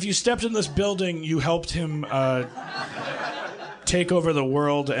 Okay. If you stepped in this building, you helped him take over the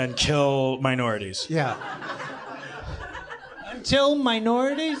world and kill minorities. Yeah. Until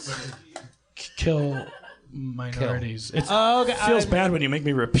minorities? Kill minorities. It feels bad when you make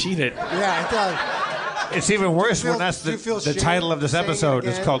me repeat it. Yeah, it does. It's even worse when that's the title of this episode.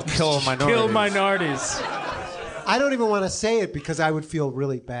 It's called Kill Minorities. Kill minorities. I don't even want to say it because I would feel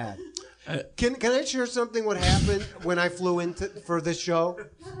really bad. Can I share something what happened when I flew in for this show?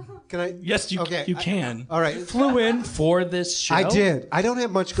 Can I? Yes, you can. All right. You flew in for this show? I did. I don't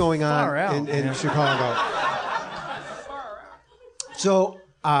have much going Far out, on in Chicago. So,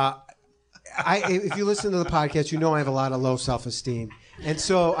 if you listen to the podcast, you know I have a lot of low self-esteem. And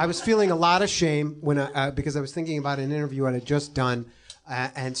so I was feeling a lot of shame because I was thinking about an interview I had just done.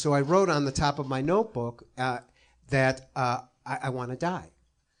 And so I wrote on the top of my notebook that I want to die.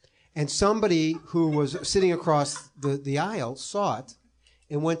 And somebody who was sitting across the aisle saw it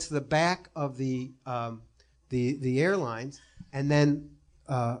and went to the back of the airlines, and then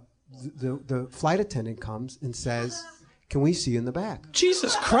the flight attendant comes and says, "Can we see you in the back?"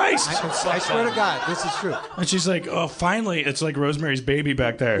 Jesus Christ! I swear to God, this is true. And she's like, "Oh, finally, it's like Rosemary's Baby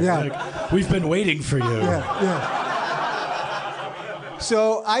back there. Yeah. Like, we've been waiting for you." Yeah.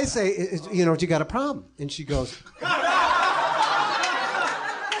 So I say, you got a problem? And she goes,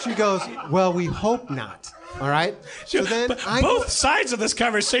 "Well, we hope not." All right. So then both sides of this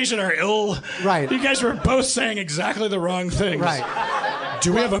conversation are ill. Right. You guys were both saying exactly the wrong things. Right.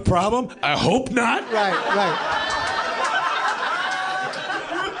 Do we have a problem? I hope not. Right.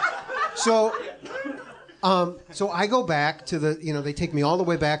 So I go back to they take me all the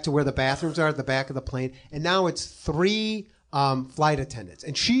way back to where the bathrooms are at the back of the plane, and now it's 3 flight attendants,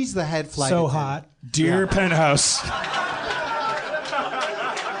 and she's the head flight attendant. So hot. Dear Penthouse.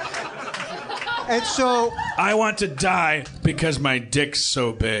 And so I want to die because my dick's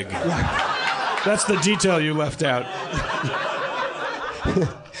so big. That's the detail you left out.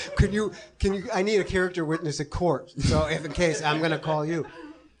 Can you? I need a character witness at court. So if in case, I'm going to call you.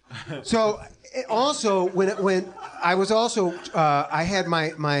 So also when I was also I had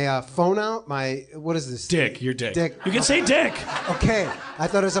my phone out. What is this? Dick, your dick. Dick. You can say dick. Okay, I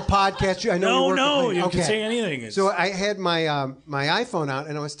thought it was a podcast. I know you work you okay. can say anything. So I had my my iPhone out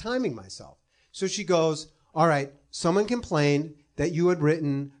and I was timing myself. So she goes, "All right, someone complained that you had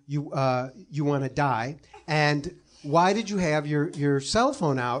written you want to die, and why did you have your cell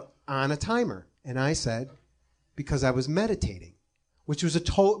phone out on a timer?" And I said, "Because I was meditating," which was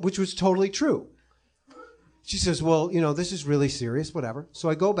totally true. She says, "Well, this is really serious, whatever." So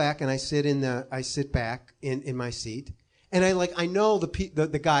I go back and I sit back in my seat, and I know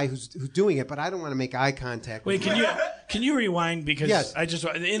the guy who's doing it, but I don't want to make eye contact. Wait, can you rewind, because yes. I just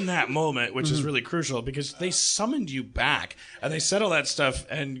in that moment, which is really crucial, because they summoned you back and they said all that stuff,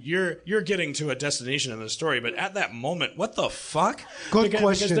 and you're getting to a destination in the story, but at that moment, what the fuck? Good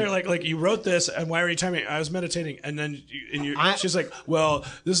question. Because they're like you wrote this, and why were you timing? I was meditating, and then she's like, "Well,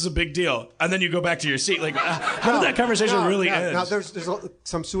 this is a big deal," and then you go back to your seat. Like, how did that conversation really end? No, there's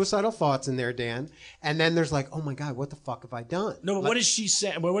some suicidal thoughts in there, Dan, and then there's like, "Oh my God, what the fuck have I done?" No, but what is she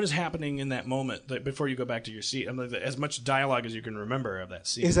saying? What is happening in that moment before you go back to your seat? I'm like, as much dialogue as you can remember of that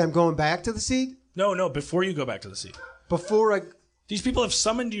scene. Is I'm going back to the seat? No, before you go back to the seat. These people have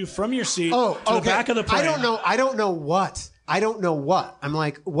summoned you from your seat to the back of the plane. I don't know what. I'm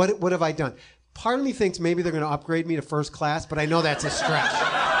like, what have I done? Part of me thinks maybe they're going to upgrade me to first class, but I know that's a stretch.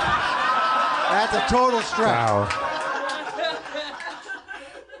 That's a total stretch. Wow.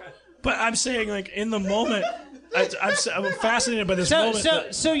 But I'm saying, like, in the moment, I'm fascinated by this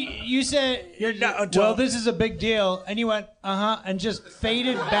moment. So you said, you're not, well, this is a big deal, and you went, and just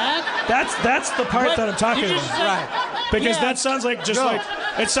faded back? That's the part that I'm talking about. Right. Because that sounds like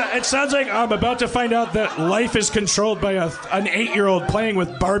it sounds like I'm about to find out that life is controlled by an 8-year-old playing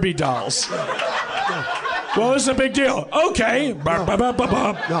with Barbie dolls. Well, this is a big deal. Okay. No.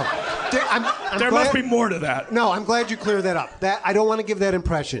 There must be more to that. No, I'm glad you cleared that up. I don't want to give that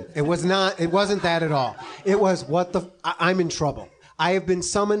impression. It wasn't that at all. It was I'm in trouble. I have been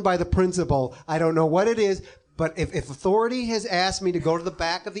summoned by the principal. I don't know what it is, but if authority has asked me to go to the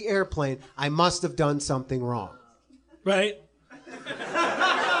back of the airplane, I must have done something wrong. Right?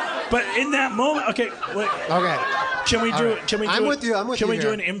 But in that moment, okay. Okay. Can we do? Right. Can we? I'm with you. Can we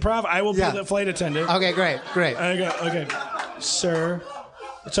do an improv? I will be the flight attendant. Okay, great. Okay, sir.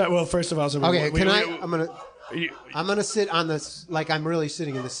 Well, first of all, I'm gonna sit on this like I'm really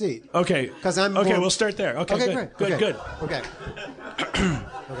sitting in the seat. Okay. Because I'm. Okay, we'll start there. Okay, great. Good. Okay.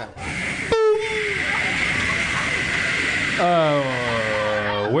 Okay.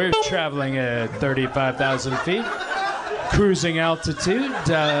 We're traveling at 35,000 feet, cruising altitude.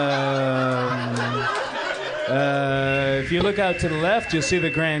 If you look out to the left, you'll see the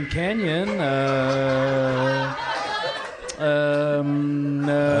Grand Canyon.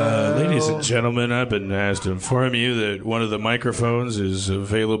 Ladies and gentlemen, I've been asked to inform you that one of the microphones is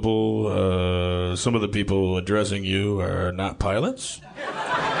available. Some of the people addressing you are not pilots.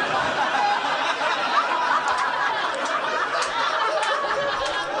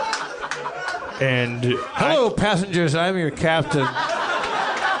 And hello, passengers. I'm your captain.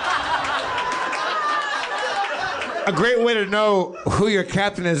 A great way to know who your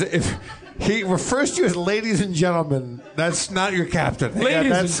captain is if he refers to you as ladies and gentlemen. That's not your captain.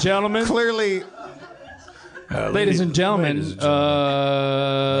 Ladies and gentlemen. Clearly. Ladies and gentlemen.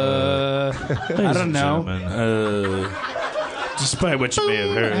 I don't know. Despite what you may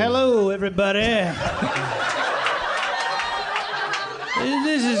have heard. Hello, everybody.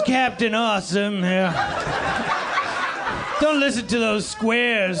 This is Captain Awesome here. Don't listen to those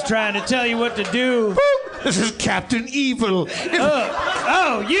squares trying to tell you what to do. This is Captain Evil.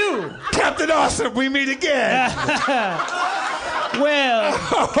 You! Captain Awesome, we meet again.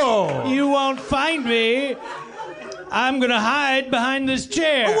 Well, you won't find me. I'm going to hide behind this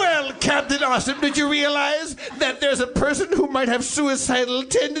chair. Well, Captain Awesome, did you realize that there's a person who might have suicidal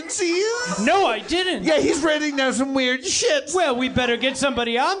tendencies? No, I didn't. Yeah, he's writing down some weird shit. Well, we better get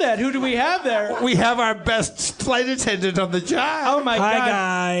somebody on that. Who do we have there? We have our best flight attendant on the job. Oh, my God. Hi,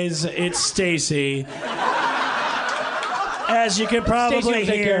 guys. It's Stacy. As you can probably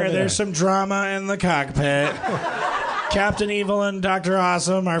hear, there's some drama in the cockpit. Captain Evil and Dr.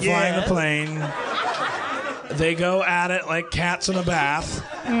 Awesome are flying the plane. They go at it like cats in a bath,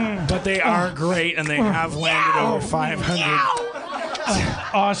 but they are great, and they have landed over 500.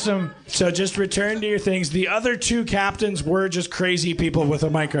 Awesome. So just return to your things. The other two captains were just crazy people with a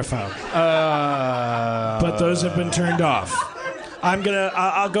microphone, but those have been turned off.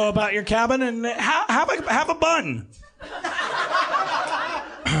 I'll go about your cabin and have a bun.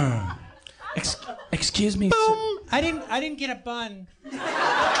 Excuse me. I didn't get a bun. She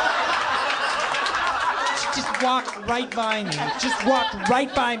just walked right by me. Just walked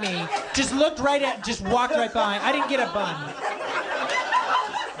right by me. Just looked right at. Just walked right by. I didn't get a bun.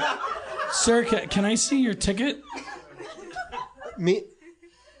 Sir, can I see your ticket? Me?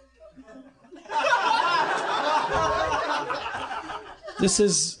 This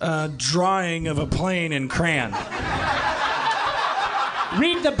is a drawing of a plane in crayon.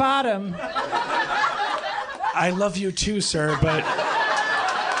 Read the bottom. I love you too, sir, but...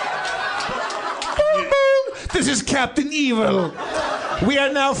 This is Captain Evil. We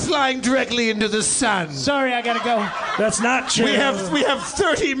are now flying directly into the sun. Sorry, I gotta go. That's not true. We have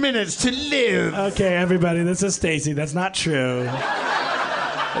 30 minutes to live. Okay, everybody, this is Stacy. That's not true.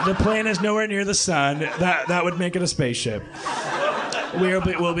 The plane is nowhere near the sun. That would make it a spaceship.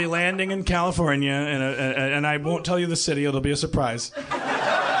 We'll be landing in California, and I won't tell you the city. It'll be a surprise.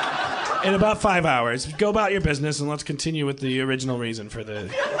 In about 5 hours. Go about your business, and let's continue with the original reason for the...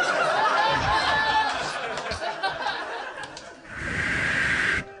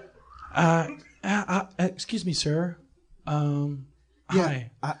 excuse me, sir. Hi.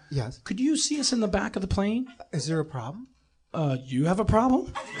 Yes. Could you see us in the back of the plane? Is there a problem? You have a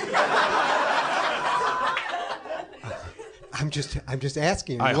problem? I'm just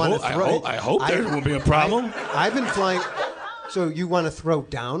asking. I hope there won't be a problem. I've been flying. So you want to throw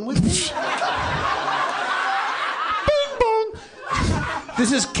down with me? Bing bong.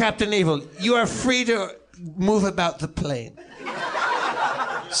 This is Captain Evil. You are free to move about the plane.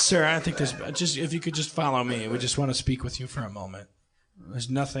 Sir, I think there's just if you could just follow me. We just want to speak with you for a moment. There's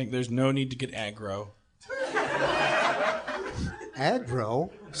no need to get aggro. Aggro?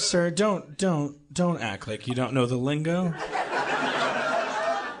 Sir, don't act like you don't know the lingo.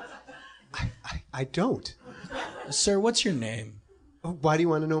 I don't. Sir, what's your name? Oh, why do you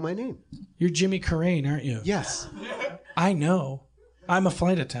want to know my name? You're Jimmy Carrane, aren't you? Yes. I know. I'm a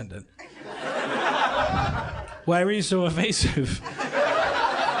flight attendant. Why were you so evasive?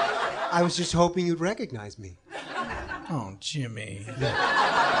 I was just hoping you'd recognize me. Oh, Jimmy.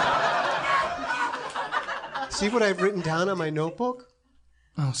 See what I've written down on my notebook?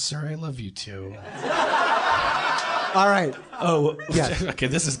 Oh, sir, I love you too. All right. Oh, yes. Okay,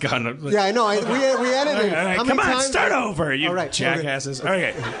 this is gone. Yeah, I know. We edited. All right, How come many on, times? start over, you All right, jackasses.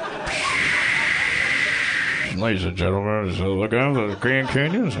 Okay. Ladies and gentlemen, look at the Grand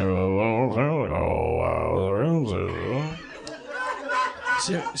Canyon.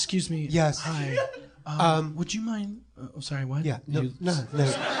 Sir, excuse me. Yes. Hi. Would you mind? Sorry, what? Yeah. No.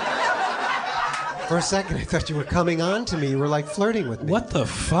 For a second, I thought you were coming on to me. You were like flirting with me. What the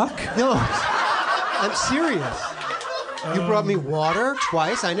fuck? No, I'm serious. You brought me water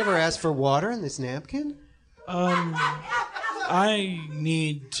twice. I never asked for water in this napkin. I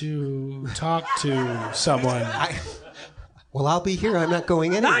need to talk to someone. Well, I'll be here. I'm not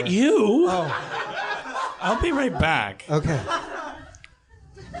going anywhere. Not you. Oh. I'll be right back. Okay.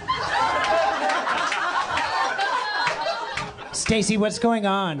 Stacy, what's going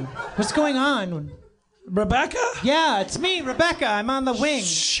on? What's going on? Rebecca? Yeah, it's me, Rebecca. I'm on the wing.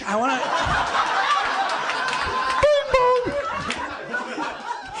 Shh, I want to...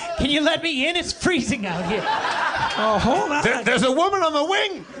 Can you let me in? It's freezing out here. Oh, hold on. There's a woman on the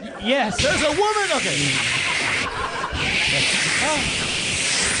wing. Yes. There's a woman. Okay. Oh.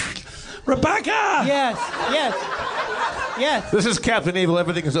 Rebecca! Yes. This is Captain Evil.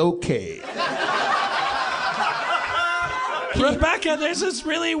 Everything is okay. Rebecca, there's this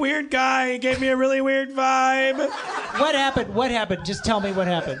really weird guy. He gave me a really weird vibe. What happened? Just tell me what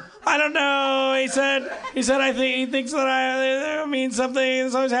happened. I don't know. He said I think he thinks that I mean something.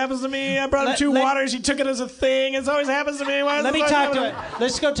 This always happens to me. I brought him two waters. He took it as a thing. It always happens to me. Let me talk to him.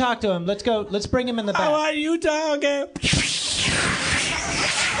 Let's go talk to him. Let's go. Let's bring him in the back. Oh, are you dog? Okay.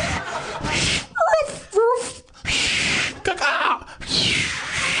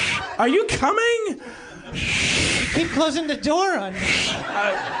 Are you coming? Keep closing the door on me.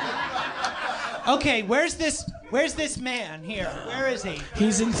 Okay, where's this man here? Where is he?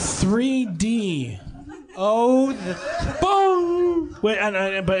 He's in 3D. Oh, the boom! Wait,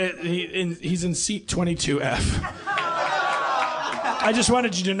 but he's in seat 22F. I just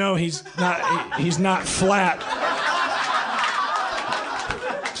wanted you to know he's not flat.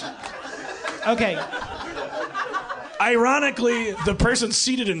 Okay. Ironically, the person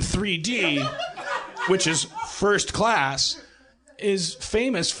seated in 3D, which is first class, is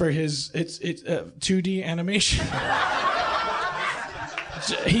famous for his 2D animation.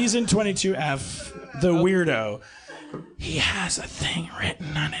 He's in 22F, the weirdo. He has a thing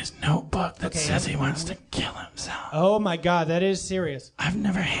written on his notebook that says he wants to kill himself. Oh my God, that is serious. I've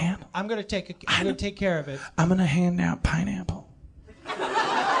never handled. I'm gonna take care of it. I'm gonna hand out pineapple.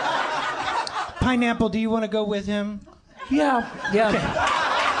 Pineapple, do you want to go with him? Yeah.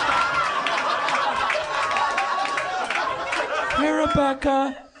 Hey,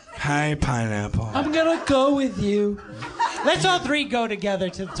 Rebecca. Hi, pineapple. I'm gonna go with you. Let's all three go together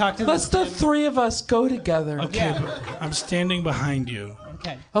to talk to Let's the three of us go together. Okay, I'm standing behind you.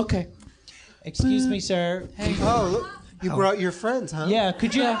 Okay. Okay. Excuse me, sir. Hey. Oh, look, you brought your friends, huh? Yeah,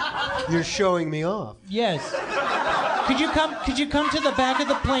 could you? You're showing me off. Yes. Could you come to the back of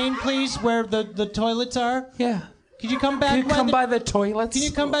the plane, please, where the toilets are? Yeah. Could you come back? Can you come by the toilets? Can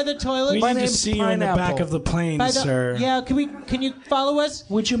you come by the toilets? We need to see you in the back of the plane, sir. Yeah. Can you follow us?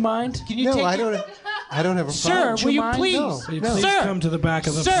 Would you mind? Can you No, take I don't have a Sir, problem. will you mind? please? No. Please Sir. come to the back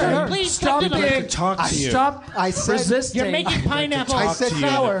of the Sir, plane. please Stop come to We'd like the to talk to you. Stop I said resisting. You're making pineapple. I said to you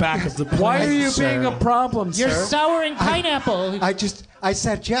in the sour. back of the plane. Why are you sir. being a problem, You're sir? souring pineapple. I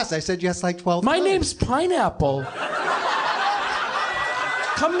said yes. I said yes like 12 My times. name's Pineapple.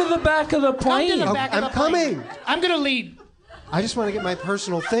 Come to the back of the plane. Come to the back of I'm the plane. coming. I'm gonna lead. I just want to get my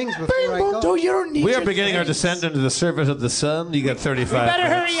personal things before I go. No, you don't need We are your beginning our things. descent into the service of the sun. You got 35 Better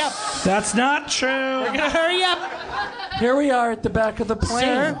minutes. hurry up. That's not true. We're gonna hurry up. Here we are at the back of the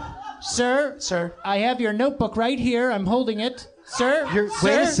plane. Sir, I have your notebook right here. I'm holding it. Sir,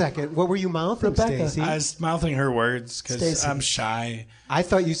 Wait a sir. second. What were you mouthing, Rebecca. Stacy? I was mouthing her words because Stacey. I'm shy. I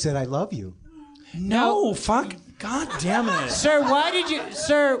thought you said I love you. No, fuck. God damn it. Sir, why did you?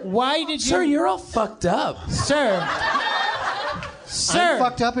 Sir, you're all fucked up. Sir. I'm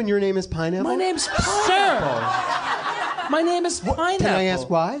fucked up and your name is Pineapple? My name's Pineapple. My name is Pineapple. Can I ask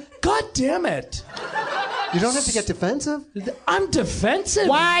why? God damn it. You don't have to get defensive. I'm defensive.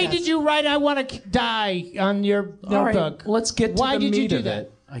 Why did you write "I want to die" on your All right, notebook? let's get to Why the did you meat do of that?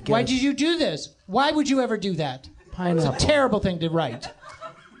 it, I guess. Why did you do this? Why would you ever do that? Pineapple. It's a terrible thing to write.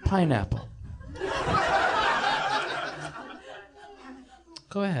 Pineapple.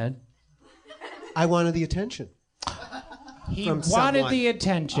 Go ahead. I wanted the attention. He From wanted someone. the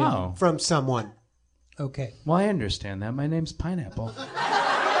attention. Oh. From someone. Okay. Well, I understand that. My name's Pineapple.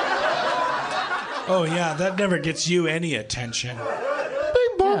 Oh, yeah, that never gets you any attention.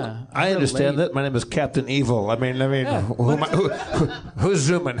 Yeah, I understand that. My name is Captain Evil. I mean, Yeah. who's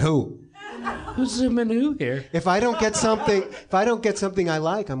zooming who? Who's zooming who here? If I don't get something I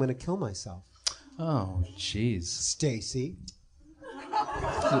like, I'm going to kill myself. Oh, jeez. Stacy.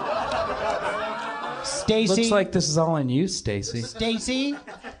 Stacy. Looks like this is all on you, Stacy. Stacy,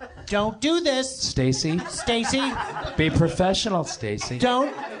 don't do this. Stacy, Stacy, be professional, Stacy.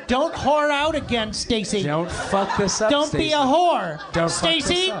 don't whore out again, Stacy. Don't fuck this up. Don't Stacy. be a whore. Don't fuck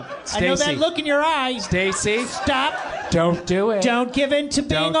Stacy, this up. I know that Stacy. look in your eyes. Stacy, Stop. don't do it. Don't give in to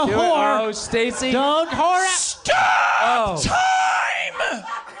being Don't a do whore. It. Oh, Stacy. Don't whore out. Stop! Oh. Time!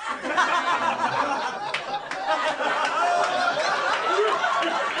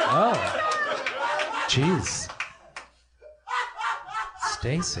 Oh. Jeez.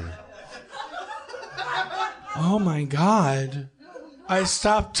 Stacy. Oh, my God. I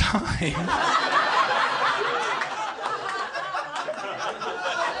stopped time.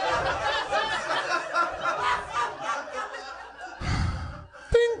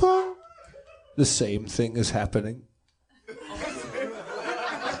 Ping pong. The same thing is happening.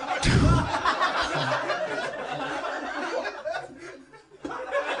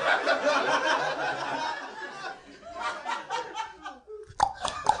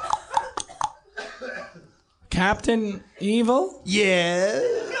 Captain Evil? Yeah.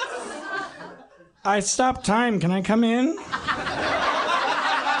 I stopped time. Can I come in?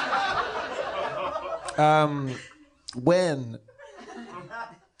 When?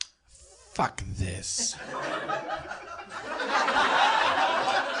 Fuck this.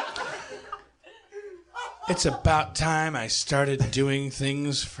 It's about time I started doing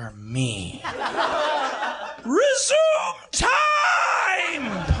things for me. Resume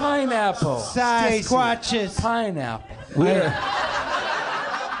time! Pineapple. Sasquatches. Pineapple.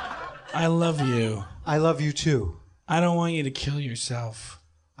 I love you. I love you too. I don't want you to kill yourself.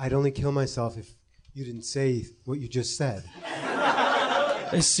 I'd only kill myself if you didn't say what you just said.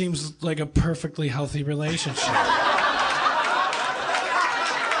 This seems like a perfectly healthy relationship.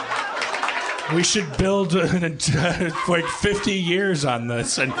 We should build like 50 years on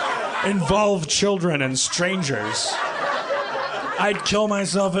this and involve children and strangers. I'd kill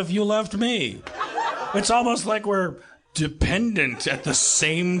myself if you left me. It's almost like we're dependent at the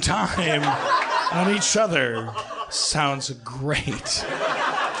same time on each other. Sounds great.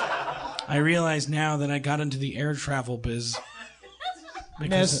 I realize now that I got into the air travel biz.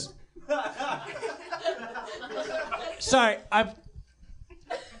 Because Sorry,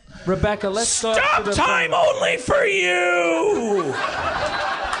 Rebecca, let's talk stop to the time only for you.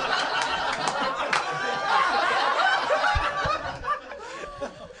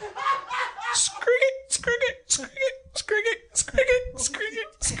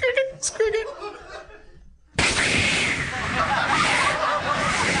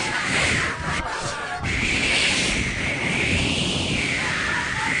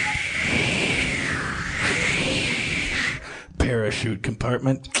 Parachute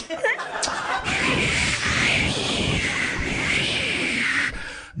compartment.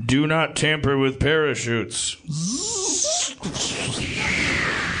 Do not tamper with parachutes.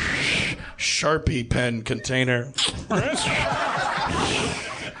 Sharpie pen container.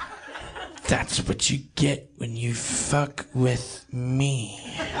 That's what you get when you fuck with me.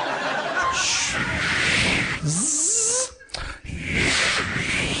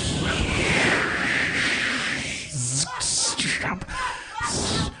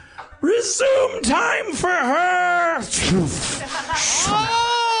 Resume time for her.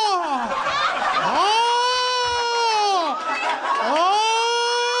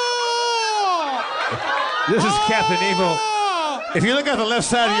 This is Captain Evil. If you look at the left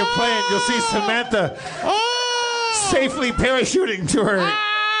side of your plane, you'll see Samantha safely parachuting to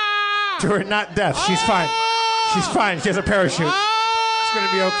her not death. She's fine. She's fine. She has a parachute. It's going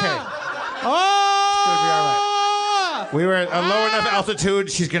to be okay. It's going to be all right. We were at a low enough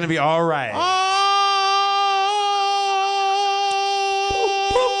altitude. She's going to be all right.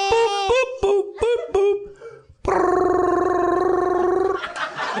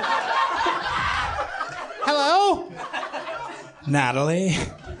 Hello? Natalie.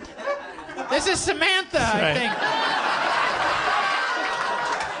 This is Samantha, I think.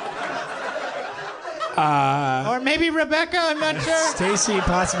 Or maybe Rebecca, I'm not sure. Stacy,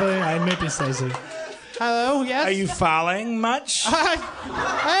 possibly. I may be Stacy. Hello, yes? Are you falling much? I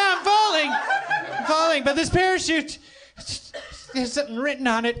am falling. I'm falling, but this parachute, there's something written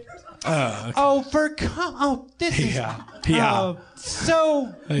on it. Oh, okay. This is Yeah.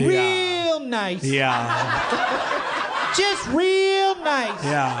 so real nice. Yeah. Just real nice.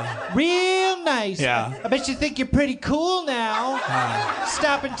 Yeah. Real nice. Yeah. I bet you think you're pretty cool now.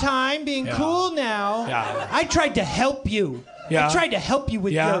 Stopping time, being cool now. Yeah. I tried to help you. Yeah. I tried to help you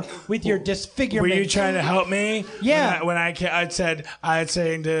with your disfigurement. Were you trying to help me? Yeah. When I said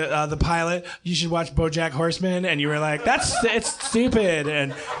to the pilot, you should watch BoJack Horseman, and you were like, it's stupid,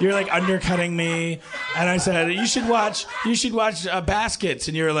 and you're like undercutting me, and I said you should watch Baskets,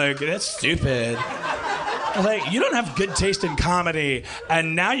 and you were like, that's stupid. I was like, you don't have good taste in comedy,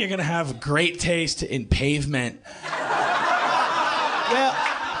 and now you're gonna have great taste in pavement. Well,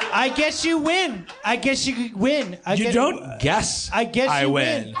 I guess you win. I guess you win. I guess you win. I guess you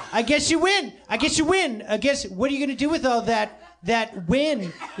win. I guess you win. I guess what are you gonna do with all that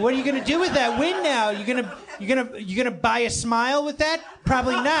win? What are you gonna do with that win now? You gonna buy a smile with that?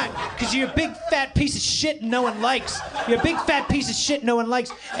 Probably not, because you're a big fat piece of shit no one likes. You're a big fat piece of shit no one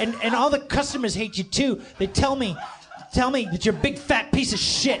likes, and all the customers hate you too. They tell me that you're a big fat piece of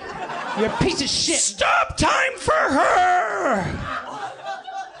shit. You're a piece of shit. Stop time for her.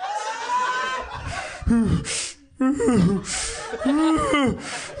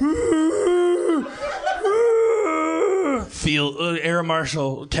 Feel air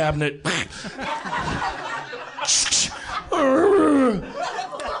marshal cabinet.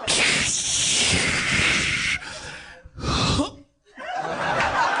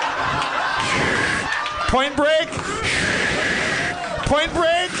 Point break. Point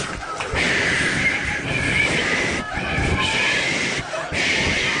break.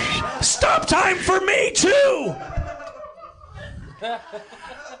 Stop time for me too.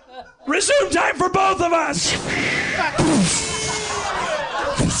 Resume time for both of us.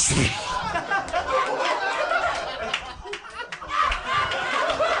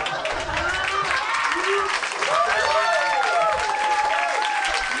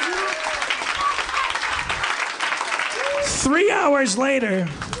 Three hours later.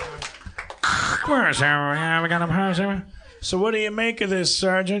 So what do you make of this,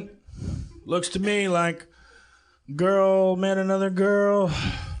 Sergeant? Looks to me like girl met another girl,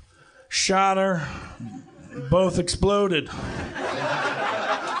 shot her, both exploded.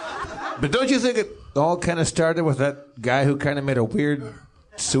 But don't you think it all kind of started with that guy who kind of made a weird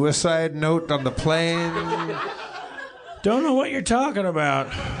suicide note on the plane? Don't know what you're talking about.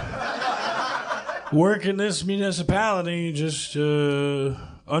 Work in this municipality just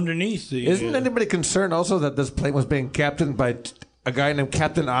underneath the... Isn't anybody concerned also that this plane was being captained by a guy named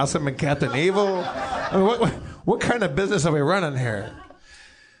Captain Awesome and Captain Evil? I mean, what kind of business are we running here?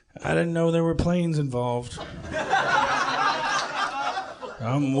 I didn't know there were planes involved.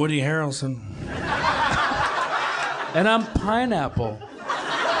 I'm Woody Harrelson. And I'm Pineapple.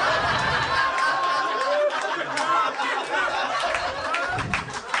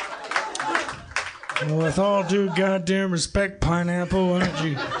 Well, with all due goddamn respect, Pineapple, why don't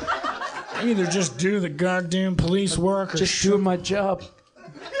you either just do the goddamn police work or Just doing my job.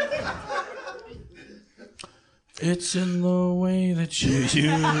 It's in the way that you use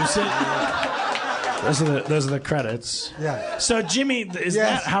it. Those are the credits. Yeah. So, Jimmy, is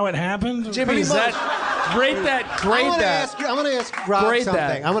Yes. that how it happened? Jimmy, is that... Grade that. I'm gonna ask Rob Grade something.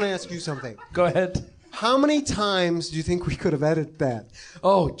 that. I'm going to ask you something. Go ahead. How many times do you think we could have edited that?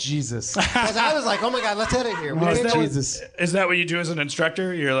 Oh, Jesus. Because I was like, oh my God, let's edit here. We didn't know- Jesus. Is that what you do as an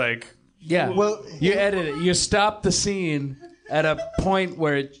instructor? You're like, Yeah. Well, you edit it. You stop the scene at a point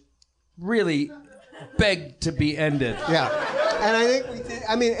where it really begged to be ended. Yeah. And I think we did.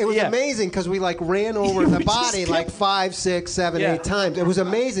 I mean, it was Yeah. amazing because we like ran over the We just body kept- like 5, 6, 7, Yeah. 8 times. It was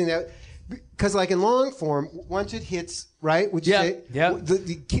amazing that because like in long form, once it hits, right? Would you Yeah, say? yeah.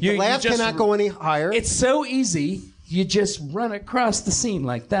 The You laugh just- cannot go any higher. It's so easy. You just run across the scene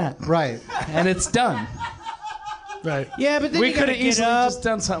like that, right. and it's done. right. Yeah, but then We you could gotta have get easily up. just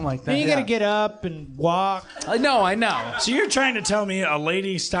done something like that. Then you gotta get up and walk. I know. So you're trying to tell me a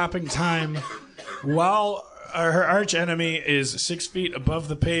lady stopping time while her arch enemy is 6 feet above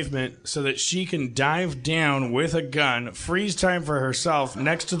the pavement so that she can dive down with a gun, freeze time for herself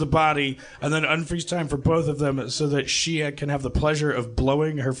next to the body, and then unfreeze time for both of them so that she can have the pleasure of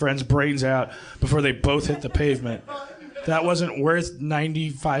blowing her friend's brains out before they both hit the pavement. That wasn't worth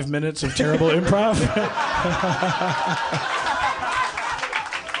 95 minutes of terrible improv?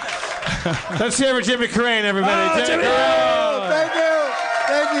 Let's hear for Jimmy Carrane, everybody. Jimmy! Thank you.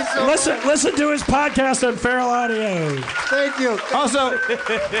 Thank you so much. Listen to his podcast on Feral Audio. Thank you. Also,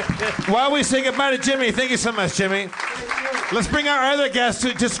 while we say goodbye to Jimmy, thank you so much, Jimmy. Let's bring our other guest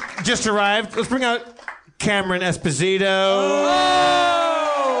who just arrived. Let's bring out Cameron Esposito.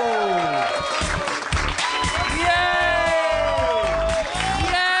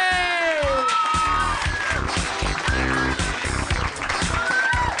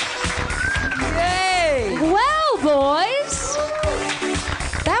 Well, boys,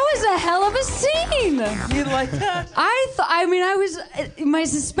 that was a hell of a scene. You like that? I was my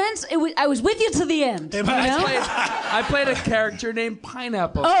suspense. I was with you to the end. You know? I played a character named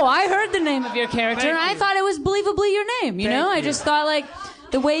Pineapple. Oh, I heard the name of your character, Thank and I you. thought it was believably your name. You know, I just thought like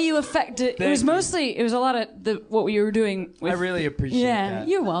the way you affected. It was mostly. It was a lot of what you were doing. With, I really appreciate yeah, that.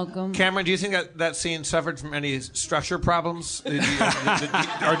 you're welcome. Cameron, do you think that scene suffered from any structure problems? Or do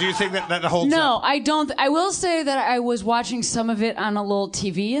you think that holds No, up? I don't. I will say that I was watching some of it on a little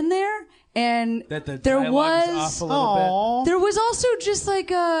TV in there, and That the there dialogue is was off a little there was also just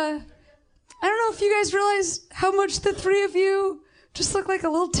like I don't know if you guys realize how much the three of you just look like a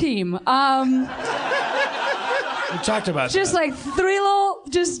little team. We talked about Just that. like three little,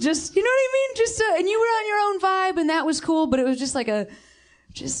 just you know what I mean? Just and you were on your own vibe, and that was cool. But it was just like a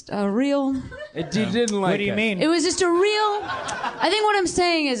real. You didn't like What do you mean? It was just a real. I think what I'm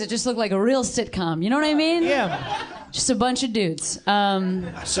saying is it just looked like a real sitcom. You know what I mean? Yeah. Just a bunch of dudes. So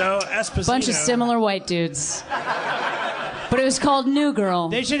Esposito. Bunch of similar white dudes. But it was called New Girl.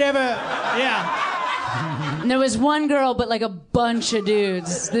 They should have a And there was one girl, but like a bunch of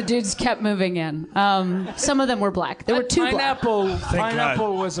dudes. The dudes kept moving in. Some of them were black. There were two black.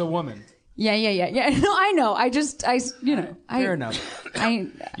 Pineapple was a woman. Yeah. No, I know. Fair enough.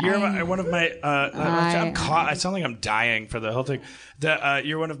 You're one of my. I'm caught. I sound like I'm dying for the whole thing.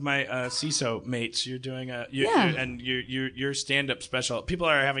 You're one of my CISO mates. You're doing your stand-up special. People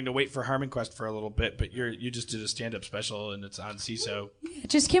are having to wait for Harmon Quest for a little bit, but you just did a stand-up special and it's on CISO. It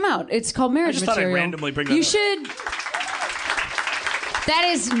just came out. It's called Marriage I just thought I'd Material. randomly bring that You up. should. That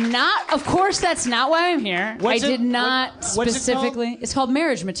is not. Of course, that's not why I'm here. What's I it- did not what's it specifically. It's called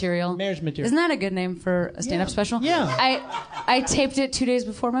Marriage Material. Marriage Material. Isn't that a good name for a stand-up special? Yeah. I taped it 2 days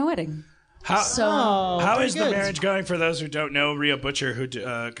before my wedding. How pretty is the good. marriage going for those who don't know? Rhea Butcher, who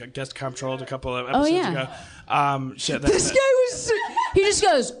guest controlled a couple of episodes yeah. ago. This guy was. He just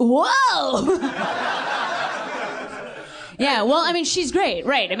goes, "Whoa." Yeah. Well, I mean, she's great,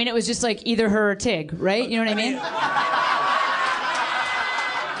 right? I mean, it was just like either her or Tig, right? You know what I mean?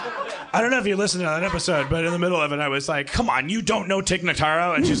 I don't know if you listened to that episode, but in the middle of it, I was like, "Come on, you don't know Tig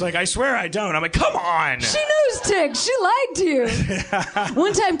Notaro?" And she's like, "I swear I don't." I'm like, "Come on." She knows Tig. She lied to you.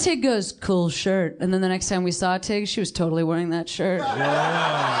 One time Tig goes, "Cool shirt," and then the next time we saw Tig, she was totally wearing that shirt.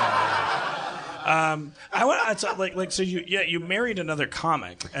 I want so you married another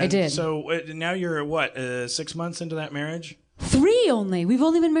comic. And I did. So now you're what 6 months into that marriage? 3 only. We've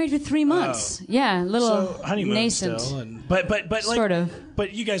only been married for 3 months. Yeah, a little So honeymoon nascent. still, but like, Sort of.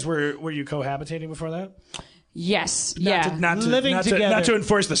 But you guys were you cohabitating before that? Yes. Not to Living not together. not to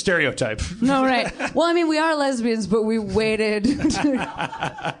enforce the stereotype. No, right. Well, I mean, we are lesbians, but we waited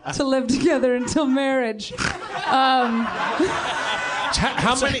to live together until marriage.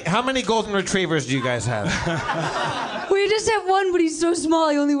 How many golden retrievers do you guys have? We just have one, but he's so small,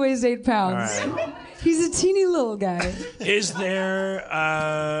 he only weighs 8 pounds. All right. He's a teeny little guy. Is there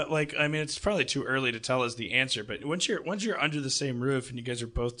I mean, it's probably too early to tell us the answer, but once you're under the same roof and you guys are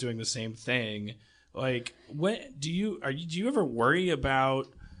both doing the same thing, like do you ever worry about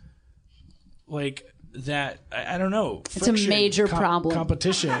like that? I don't know. It's a major problem.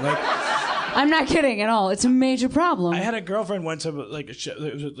 Competition, like. I'm not kidding at all. It's a major problem. I had a girlfriend once. It was like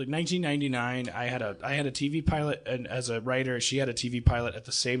 1999. I had a TV pilot, and as a writer, she had a TV pilot at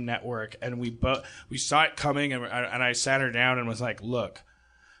the same network, and we saw it coming, and I sat her down and was like, "Look,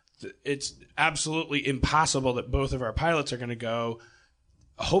 it's absolutely impossible that both of our pilots are going to go.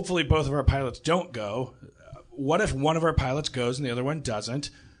 Hopefully, both of our pilots don't go. What if one of our pilots goes and the other one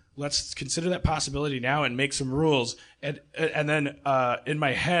doesn't? Let's consider that possibility now and make some rules." And then in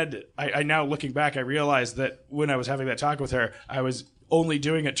my head, I now looking back, I realized that when I was having that talk with her, I was only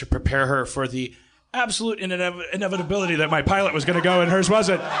doing it to prepare her for the absolute inevitability that my pilot was going to go and hers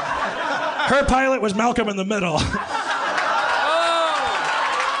wasn't. Her pilot was Malcolm in the Middle.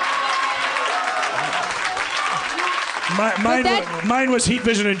 Mine was Heat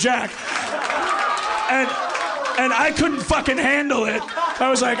Vision and Jack. And I couldn't fucking handle it. I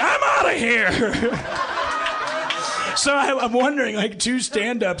was like, I'm out of here. So I'm wondering, like, 2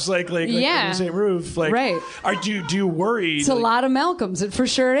 stand-ups, like under the same roof, like, right? Do you worry? It's a lot of Malcolms. It for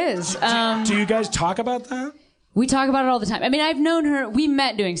sure is. Do you guys talk about that? We talk about it all the time. I mean, I've known her. We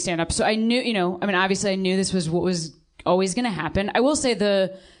met doing stand-up, so I knew. I mean, obviously, I knew this was what was always going to happen. I will say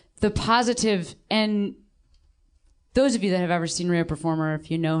the positive, and those of you that have ever seen Rhea perform, or if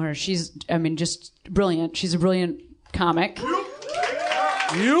you know her, she's, I mean, just brilliant. She's a brilliant comic.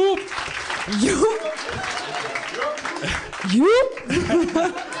 You.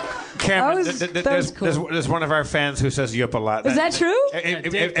 Cameron, that was cool. there's one of our fans who says "yup" a lot. Is that true?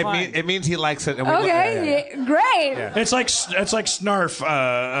 It means he likes it. And we Okay, great. Yeah. It's like Snarf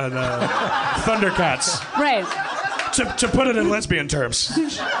on Thundercats. Right. To put it in lesbian terms.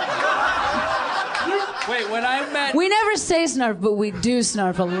 Wait, when I met... We never say snarf, but we do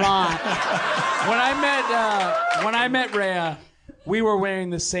snarf a lot. When I met Rhea, we were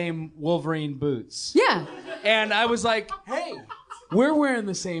wearing the same Wolverine boots. Yeah. And I was like, hey, we're wearing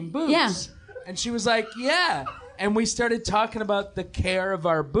the same boots. Yeah. And she was like, yeah. And we started talking about the care of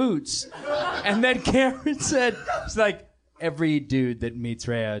our boots. And then Karen said, she's like, every dude that meets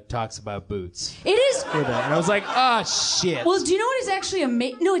Rhea talks about boots. It is. And I was like, oh, shit. Well, do you know what is actually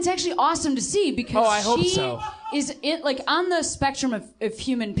amazing? No, it's actually awesome to see because I hope so. Is it like on the spectrum of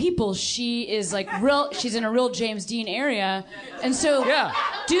human people? She is like real. She's in a real James Dean area, and so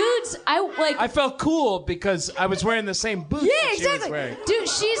dudes, I felt cool because I was wearing the same boots. Yeah, that she was exactly. wearing. Dude,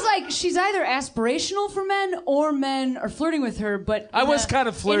 she's either aspirational for men or men are flirting with her, but I was kind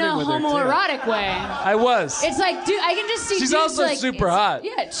of flirting with her, in too. a homoerotic way. I was. It's like, dude, I can just see. She's dudes also like, super hot.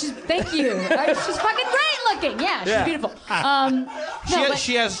 Yeah, thank you. She's fucking great looking. Yeah, she's beautiful.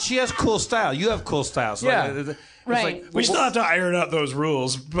 She has cool style. You have cool style. So Yeah. Right. We still have to iron out those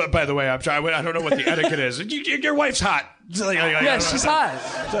rules. But by the way, I don't know what the etiquette is. Your wife's hot. Yeah, she's hot.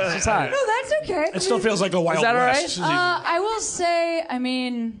 She's hot. No, that's okay. It still feels like a Wild Is that all West. right? I will say, I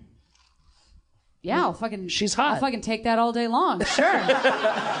mean, yeah, I'll fucking. She's hot. I'll fucking take that all day long. Sure.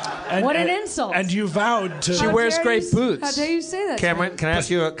 What an insult. And you vowed to. She wears great boots. How dare you say that? Cameron, can I ask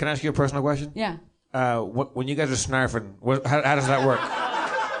you a personal question? Yeah. When you guys are snarfing, how does that work?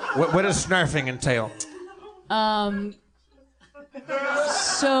 What does snarfing entail?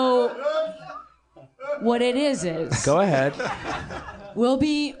 So what it is Go ahead. we'll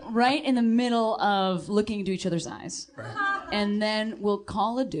be right in the middle of looking into each other's eyes, and then we'll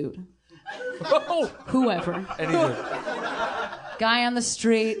call a dude, whoever, Any dude. guy on the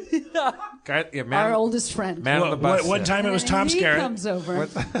street, our oldest friend. Man on the bus. One time it was Tom he Skerritt. comes over,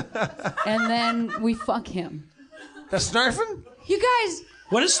 and then we fuck him. That's snarfing? You guys.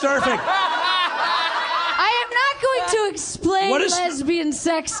 What is snarfing? I am not going to explain What is- lesbian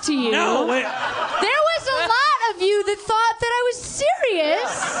sex to you. No, wait. There was a lot of you that thought that I was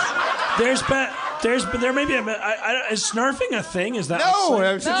serious. There may be is snarfing a thing? Is that No,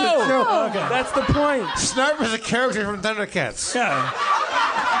 like, it's just a joke. okay. That's the point. Snarf is a character from Thundercats. Yeah.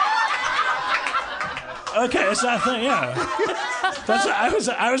 Okay, it's not a thing. Yeah,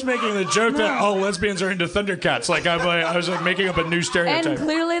 I was making the joke that all lesbians are into Thundercats. Like I was like making up a new stereotype. And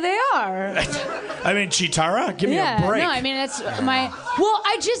clearly they are. I mean, Chitara, give me a break. No, I mean that's my. Well,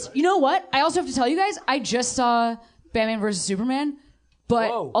 you know what? I also have to tell you guys, I just saw Batman vs Superman, but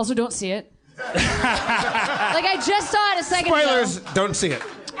also don't see it. Like I just saw it a second Spoilers, ago. don't see it.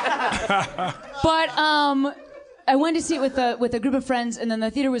 But I went to see it with a group of friends, and then the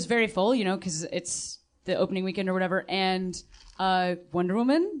theater was very full, you know, because it's the opening weekend or whatever. And Wonder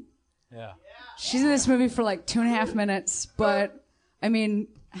Woman, she's in this movie for like 2.5 minutes. But I mean,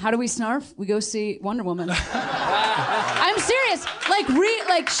 how do we snarf? We go see Wonder Woman. I'm serious. Like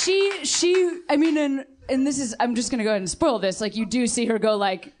she. I mean, and this is. I'm just gonna go ahead and spoil this. Like you do see her go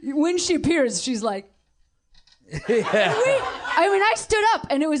like when she appears, she's like. I stood up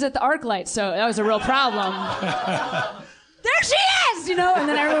and it was at the ArcLight, so that was a real problem. There she is, you know, and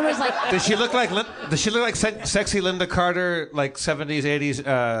then everyone was like, Does she look like sexy Linda Carter, like 70s,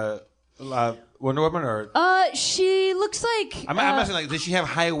 80s Wonder Woman, or? She looks like. I'm asking, like, does she have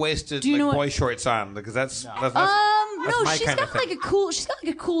high-waisted boy shorts on? Because that's no, my she's kind got of thing. she's got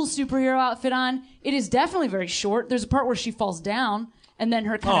like a cool superhero outfit on. It is definitely very short. There's a part where she falls down, and then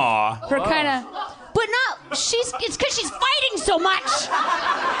her kind of, but not. It's because she's fighting so much.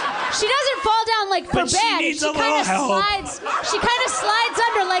 She doesn't fall down like for But bad. she needs She a little help. She kind of slides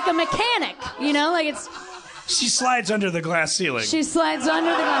under like a mechanic, you know, like it's. She slides under the glass ceiling. She slides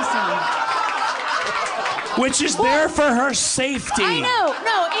under the glass ceiling. Which is there for her safety. I know.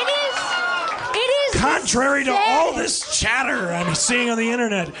 No, it is. Contrary to all this chatter I'm seeing on the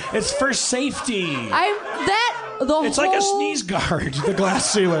internet, it's for safety. It's like a sneeze guard, the glass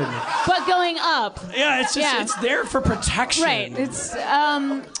ceiling. But going up. Yeah, it's there for protection. Right. It's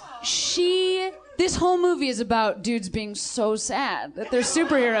this whole movie is about dudes being so sad that they're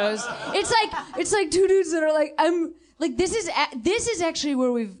superheroes. It's like two dudes that are like this is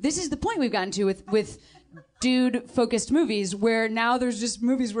actually this is the point we've gotten to with dude focused movies where now there's just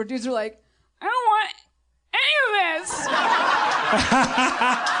movies where dudes are like, I don't want any of this.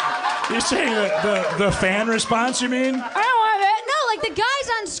 You're saying the fan response, you mean? I don't want that. No, like the guys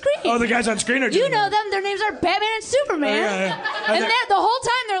on screen. Oh, the guys on screen are doing You know them. Their names are Batman and Superman. And the whole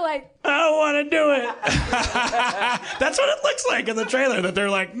time they're like, I don't want to do it. That's what it looks like in the trailer. That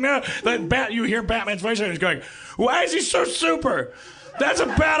they're like, no. You hear Batman's voice and he's going, why is he so super? That's a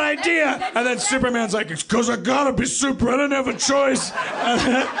bad idea. And then Superman's like, it's because I gotta be super. I didn't have a choice.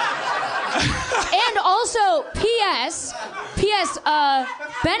 And also, P.S.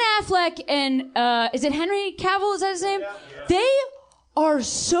 Ben Affleck and is it Henry Cavill? Is that his name? They are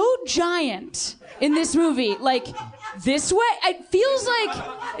so giant in this movie. Like this way, it feels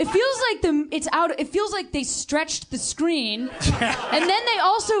like they stretched the screen, and then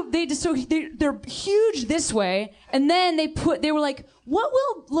they're huge this way, and then they were like, what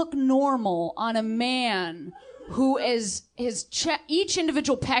will look normal on a man who is each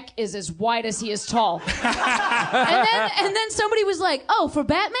individual pec is as wide as he is tall. and then somebody was like, oh, for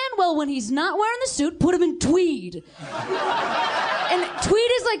Batman, well, when he's not wearing the suit, put him in tweed. And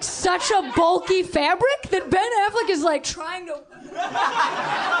tweed is like such a bulky fabric that Ben Affleck is like trying to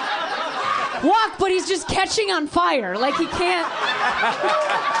walk, but he's just catching on fire. Like he can't.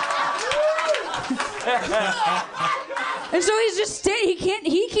 And so he's just he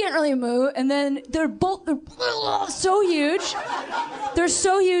can't really move, and then they're so huge. They're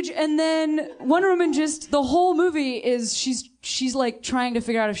so huge, and then Wonder Woman the whole movie is she's like trying to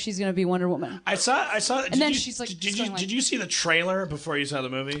figure out if she's gonna be Wonder Woman. I saw. And then she's like, did you see the trailer before you saw the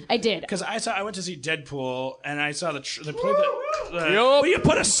movie? I did. Because I went to see Deadpool, and I saw they played the. Will you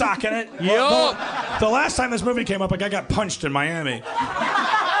put a sock in it? Yup. The last time this movie came up, like I got punched in Miami.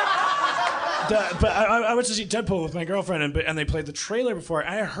 But I went to see Deadpool with my girlfriend, and they played the trailer before.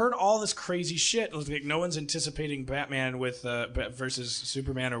 And I heard all this crazy shit. It was like no one's anticipating Batman with versus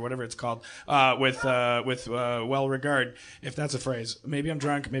Superman or whatever it's called with well regard, if that's a phrase. Maybe I'm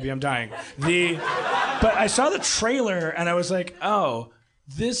drunk. Maybe I'm dying. But I saw the trailer and I was like, oh.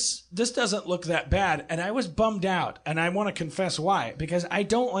 This doesn't look that bad, and I was bummed out, and I want to confess why. Because I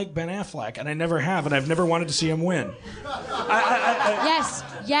don't like Ben Affleck, and I never have, and I've never wanted to see him win. Yes.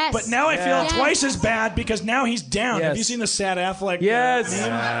 But now I feel twice as bad because now he's down. Yes. Have you seen the sad Affleck? Yes.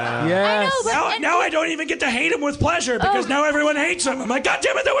 Meme? Yes. I know, Now I don't even get to hate him with pleasure because now everyone hates him. I'm like, God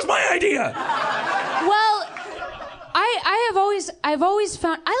damn it, that was my idea. Well, I've always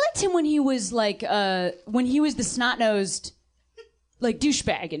found I liked him when he was like when he was the snot-nosed like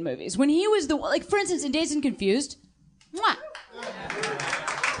douchebag in movies. When he was for instance in Dazed and Confused, mwah.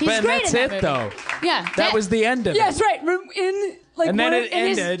 He's But great that's in it that movie. though. Yeah, That was the end of Yes, it. right. In like And then one- it in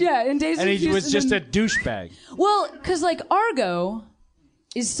his- ended. in Days and of he Confused, was and just then- a douchebag. Well, because like Argo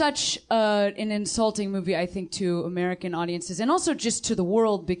is such an insulting movie, I think, to American audiences and also just to the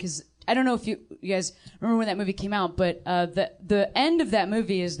world. Because I don't know if you guys remember when that movie came out, but the end of that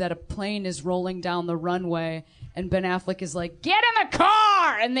movie is that a plane is rolling down the runway and Ben Affleck is like, "Get in the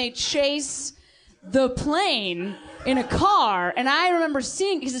car!" and they chase the plane in a car. And I remember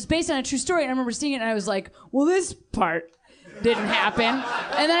seeing, because it's based on a true story, and I remember seeing it and I was like, well, this part didn't happen.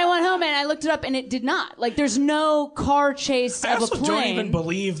 And then I went home and I looked it up and it did not. Like, there's no car chase I of a also plane. don't even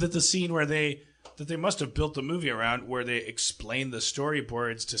believe that the scene where they must have built the movie around where they explain the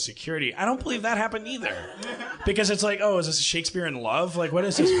storyboards to security. I don't believe that happened either, because it's like, oh, is this Shakespeare in Love? Like, what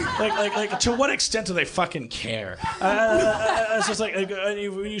is this? like to what extent do they fucking care? It's just like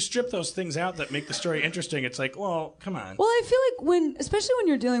when you strip those things out that make the story interesting, it's like, well, come on. Well, I feel like especially when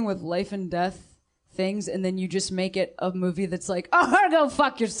you're dealing with life and death things, and then you just make it a movie that's like, oh, go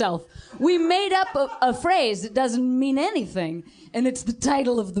fuck yourself. We made up a phrase that doesn't mean anything, and it's the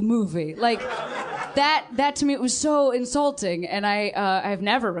title of the movie. Like, that to me, it was so insulting, and I've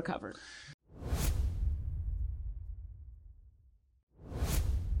never recovered.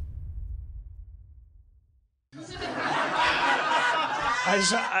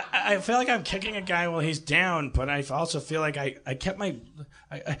 I feel like I'm kicking a guy while he's down, but I also feel like I kept my...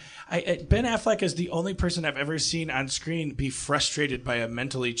 Ben Affleck is the only person I've ever seen on screen be frustrated by a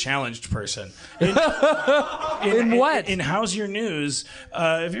mentally challenged person. In what? In How's Your News?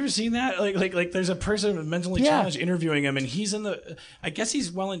 Have you ever seen that? Like there's a person mentally challenged interviewing him, and he's in the... I guess he's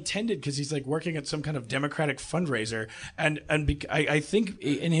well-intended because he's like working at some kind of Democratic fundraiser, and I think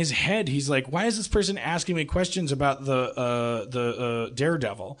in his head he's like, why is this person asking me questions about the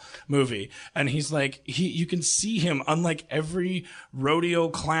Daredevil movie? And he's like, you can see him, unlike every rodeo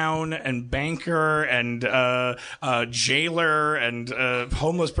clown and banker and jailer and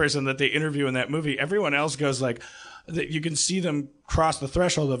homeless person that they interview in that movie, everyone else goes like, you can see them cross the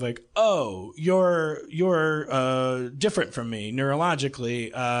threshold of like, oh, you're different from me neurologically,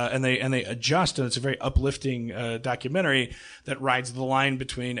 and they adjust, and it's a very uplifting documentary that rides the line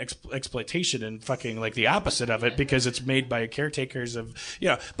between exploitation and fucking like the opposite of it, because it's made by caretakers of,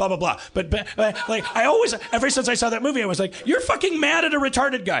 blah blah blah. But like, I always, ever since I saw that movie, I was like, you're fucking mad at a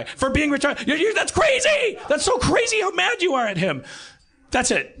retarded guy for being retarded. That's crazy. That's so crazy how mad you are at him. That's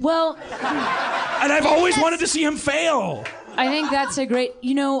it. Well, and I've always wanted to see him fail. I think that's a great,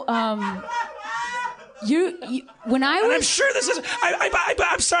 when I was... And I'm sure this is...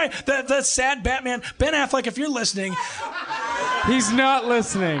 I'm sorry. The sad Batman, Ben Affleck, if you're listening... He's not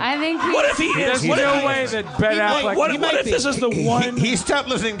listening. I think What if he is? There's no way that Ben Affleck... What if this is the one... He stopped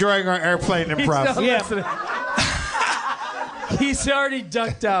listening during our airplane improv. Listening. He's already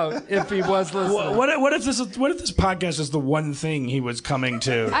ducked out if he was listening. What if this podcast is the one thing he was coming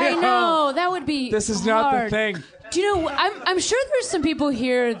to? I know, that would be This is hard. not the thing. Do you know, I'm sure there's some people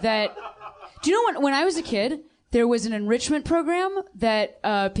here that... Do you know when I was a kid, there was an enrichment program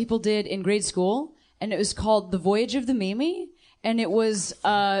that people did in grade school, and it was called The Voyage of the Mimi, and it was...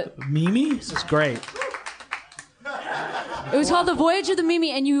 Mimi? This is great. It was called The Voyage of the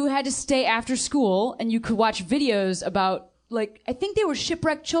Mimi, and you had to stay after school, and you could watch videos about, like, I think they were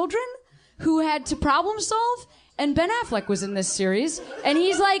shipwrecked children who had to problem solve, and Ben Affleck was in this series, and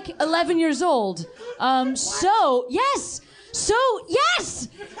he's like 11 years old. Yes! Now,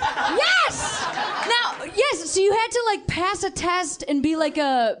 yes, so you had to like pass a test and be like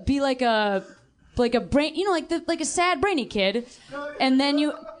a brain, like a sad brainy kid, and then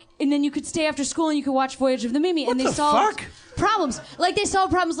you could stay after school and you could watch Voyage of the Mimi, and they solved problems. Like, they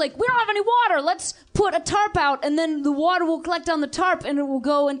solved problems like, we don't have any water, let's put a tarp out, and then the water will collect on the tarp and it will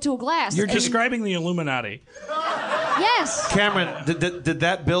go into a glass. You're describing the Illuminati. Yes. Cameron, did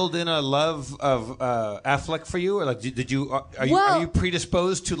that build in a love of Affleck for you, or like are you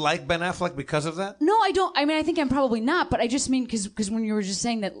predisposed to like Ben Affleck because of that? No, I don't. I mean, I think I'm probably not, but I just mean because when you were just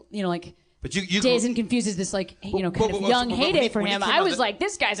saying that, like. But you Dazed and Confused is this like kind of young heyday for him. I was like,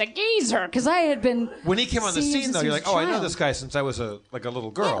 this guy's a geezer, because I had been. When he came on the scene, though, you're like, oh, I know this guy since I was a little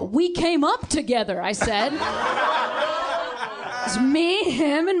girl. Yeah, we came up together, I said. It's me,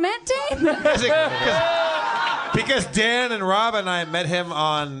 him, and Matt Damon. Because Dan and Rob and I met him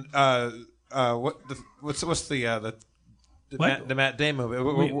on what's the Matt Damon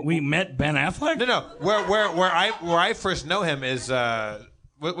movie. We met Ben Affleck? No. Where I first know him is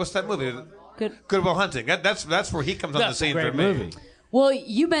what's that movie? Good Will Hunting. That's where he comes on the scene for me. Movie. Well,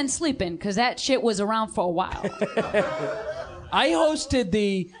 you've been sleeping, because that shit was around for a while. I hosted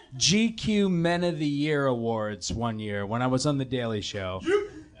the GQ Men of the Year Awards one year when I was on The Daily Show.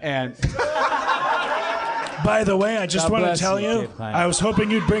 And By the way, I just God want to bless tell you, you, Dave Klein. I was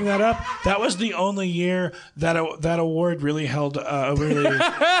hoping you'd bring that up. That was the only year that award really held really.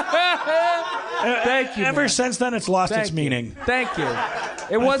 Thank you. Ever man. since then, it's lost Thank its you. meaning. Thank you.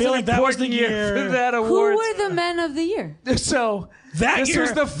 It was feel an like that was important the year- for that Who award. were the men of the year? So That this year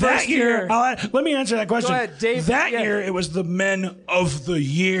was the first year. Let me answer that question. ahead, Dave. That Yeah. year, it was the men of the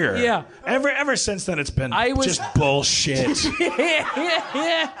year. Yeah. Ever since then, it's been I was- just bullshit.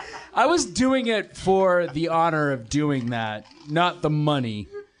 I was doing it for the honor of doing that, not the money,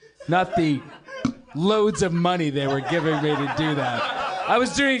 not the loads of money they were giving me to do that. I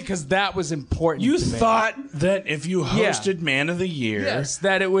was doing it because that was important. You to me. thought that if you hosted Man of the Year, Yes,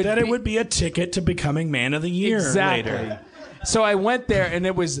 that it would it would be a ticket to becoming Man of the Year exactly. later. So I went there, and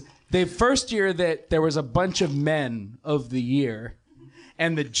it was the first year that there was a bunch of men of the year,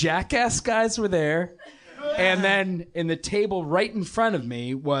 and the Jackass guys were there, and then in the table right in front of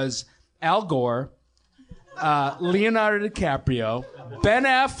me was Al Gore, Leonardo DiCaprio, Ben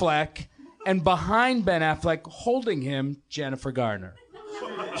Affleck, and behind Ben Affleck, holding him, Jennifer Garner,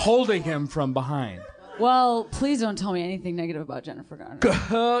 holding him from behind. Well, please don't tell me anything negative about Jennifer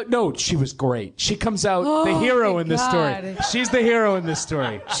Garner. No, she was great. She comes out Oh, the hero my in this God. story. She's the hero in this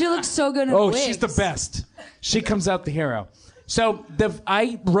story. She looks so good in Oh, wigs. she's the best. She comes out the hero. So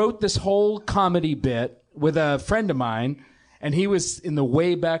I wrote this whole comedy bit with a friend of mine, and he was in the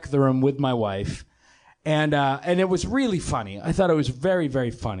way back of the room with my wife, and it was really funny. I thought it was very,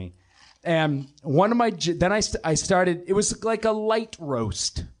 very funny. And one of my then I started. It was like a light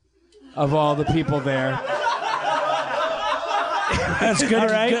roast of all the people there. That's good. All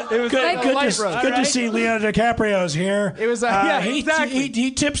right. Good, It was good, like a good light to, roast. good All to right. see Leonardo DiCaprio's here. It was yeah, he, exactly.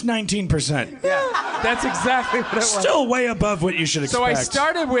 he tips 19%. Yeah, that's exactly what it was. Still way above what you should expect. So I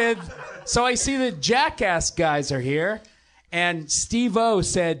started with, so I see the Jackass guys are here, and Steve-O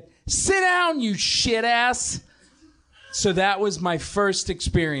said, "Sit down, you shit ass." So that was my first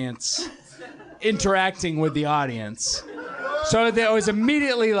experience interacting with the audience. So I was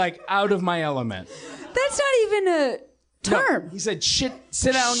immediately like out of my element. That's not even a term. No, he said, "Sit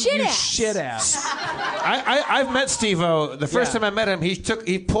down, Shit you ass. shit ass." I've met Steve-O. The first Yeah. time I met him,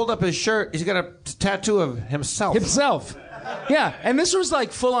 he pulled up his shirt. He's got a tattoo of himself. Himself. Yeah, and this was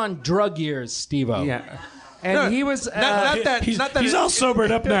like full on drug years, Steve-O. Yeah. And No, he was not that. He's, not that he's all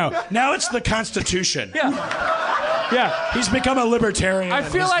sobered up now. Now it's the Constitution. Yeah. He's become a libertarian. I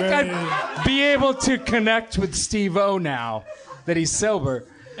feel He's like very- I'd be able to connect with Steve-O now that he's sober.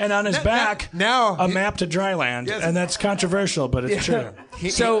 And on his back, now a map to dry land. Yes. And that's controversial, but it's true.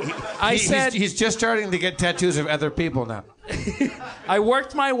 So I said he's just starting to get tattoos of other people now. I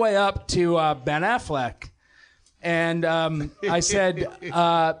worked my way up to Ben Affleck, and I said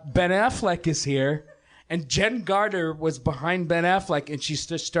Ben Affleck is here, and Jen Garner was behind Ben Affleck, and she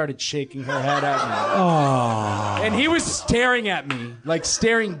just started shaking her head at me. Oh. And he was staring at me, like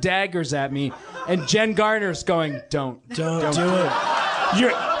staring daggers at me, and Jen Garner's going, "Don't do it.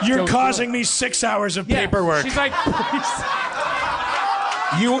 You're Don't do causing me 6 hours of Yeah. paperwork. She's like, "Please."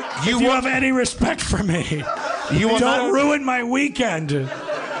 If you have any respect for me, You will don't not ruin my weekend. You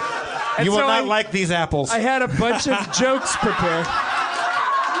will so not I- like these apples. I had a bunch of jokes prepared.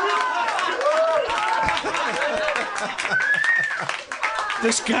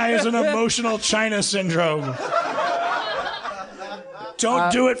 This guy is an emotional China syndrome.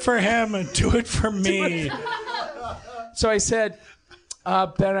 Don't do it for him, do it for me. So I said,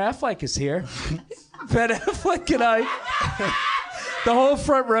 Ben Affleck is here. Ben Affleck and I, the whole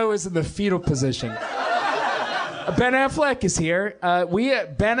front row is in the fetal position. Ben Affleck is here.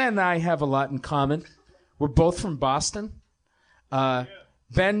 Ben and I have a lot in common. We're both from Boston.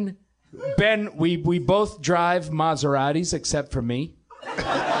 Ben, we both drive Maseratis except for me.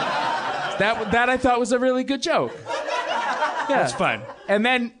 That I thought was a really good joke. Yeah. That's fine. And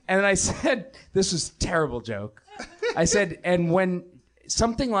then I said, this was a terrible joke. I said, and when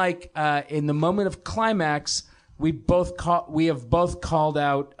something like in the moment of climax, we have both called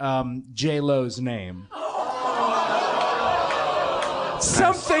out J-Lo's name.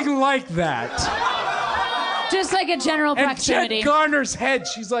 Something like that. Just like a general And proximity. Jen Garner's head,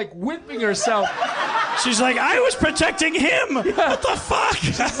 she's like whipping herself, She's like, I was protecting him. What the fuck?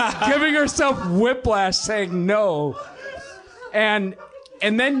 giving herself whiplash, saying no. And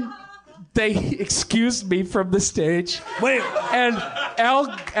then they excused me from the stage. Wait, And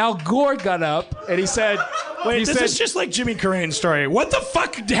Al Gore got up and he said, this is just like Jimmy Carrane's story. What the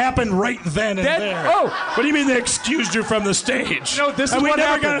fuck happened right then and That- there? oh. What do you mean they excused you from the stage? No, this is and we what never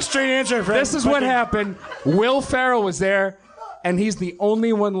happened. got a straight answer from This is what fucking- happened. Will Ferrell was there, and he's the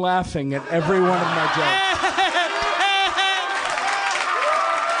only one laughing at every one of my jokes.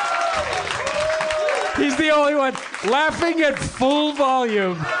 He's the only one laughing at full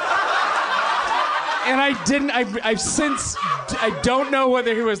volume. And I don't know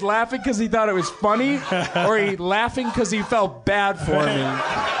whether he was laughing because he thought it was funny or he laughing because he felt bad for me.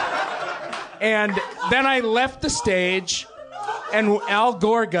 And then I left the stage and Al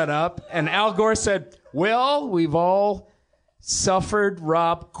Gore got up and Al Gore said, well, we've all suffered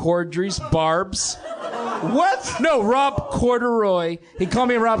Rob Corddry's barbs. What? No, Rob Corduroy. He called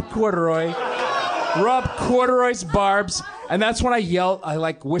me Rob Corduroy. Rob Corduroy's barbs. And that's when I yelled,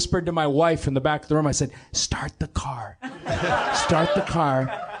 I whispered to my wife in the back of the room. I said, start the car. Start the car.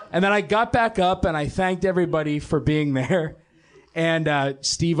 And then I got back up and I thanked everybody for being there. And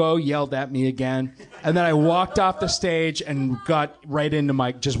Steve-O yelled at me again. And then I walked off the stage and walked right into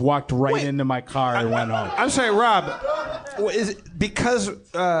my car and went home. I'm sorry, Rob. Is it because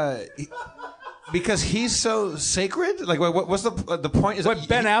he's so sacred? Like, what's the point? Is what,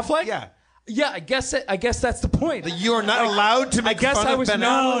 Ben Affleck? Yeah. Yeah, I guess that's the point. You're not allowed to make fun of Ben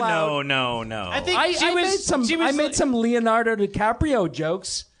Affleck. No. I think I made some Leonardo DiCaprio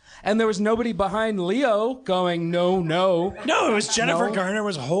jokes, and there was nobody behind Leo going, no. No, it was Jennifer Garner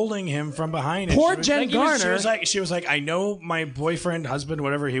was holding him from behind. Poor Jen Garner. She was like, I know my boyfriend, husband,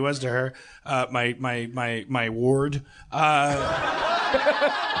 whatever he was to her, my ward.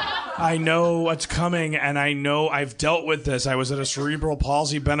 I know what's coming, and I know I've dealt with this. I was at a cerebral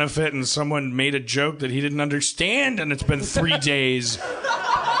palsy benefit, and someone made a joke that he didn't understand, and it's been 3 days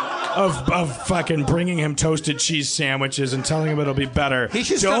of fucking bringing him toasted cheese sandwiches and telling him it'll be better. He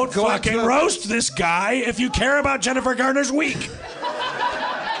should Don't stop going fucking to- roast this guy if you care about Jennifer Garner's week.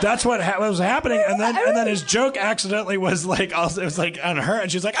 That's what was happening, and then his joke accidentally was like, it was like on her,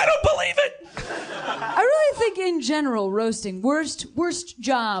 and she's like, I don't believe it. I really think in general, roasting, worst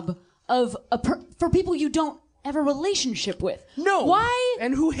job of for people you don't have a relationship with. No. Why?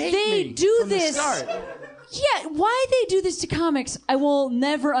 And who hate they me do from the this? start. Yeah, why they do this to comics, I will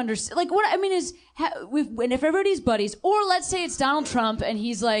never understand. Like, what I mean is, if everybody's buddies, or let's say it's Donald Trump, and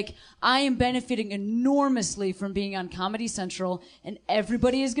he's like, I am benefiting enormously from being on Comedy Central, and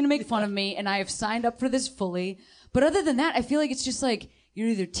everybody is going to make fun of me, and I have signed up for this fully. But other than that, I feel like it's just like, you're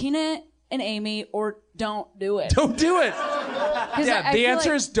either Tina and Amy, or don't do it. Don't do it. 'Cause Yeah, I the feel answer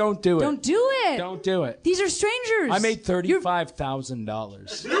like, is don't do it. don't do it. Don't do it. These are strangers. I made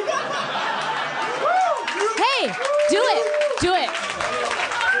 $35,000. Hey, do it. Do it.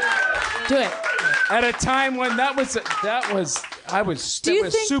 Do it. At a time when I was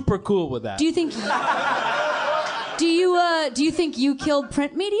super cool with that. Do you think? Do you think you killed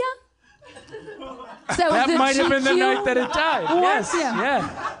print media? That might have been the GQ? night that it died. What? Yes,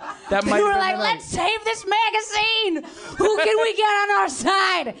 yeah. That might You have were been like, the night. let's save this magazine. Who can we get on our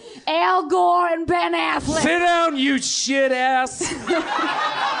side? Al Gore and Ben Affleck. Sit down, you shit ass.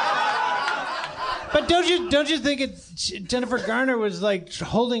 But don't you think Jennifer Garner was like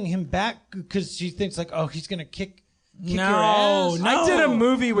holding him back because she thinks like, oh, he's gonna kick your ass? I did a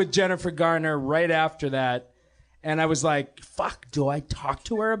movie with Jennifer Garner right after that, and I was like, fuck, do I talk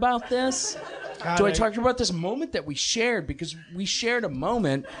to her about this? Do I talk to her about this moment that we shared? Because we shared a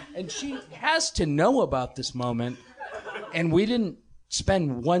moment, and she has to know about this moment, and we didn't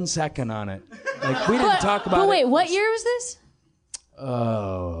spend 1 second on it. Like, we didn't talk about it. But wait, what year was this?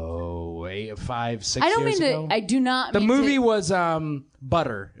 Oh, 5, 6 I don't years mean ago. to. I do not. The mean movie to, was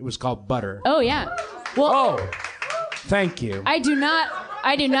Butter. It was called Butter. Oh yeah. Well, Oh, thank you. I do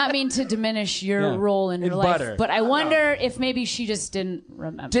not mean to diminish your Yeah. role in your In life, Butter. but I wonder if maybe she just didn't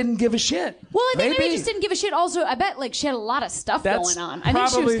remember. Didn't give a shit. Well, I think maybe she just didn't give a shit. Also, I bet like she had a lot of stuff That's going on. I think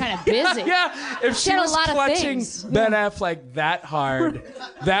she was kind of busy. Yeah, if she had a was lot of clutching things. Ben Affleck that hard,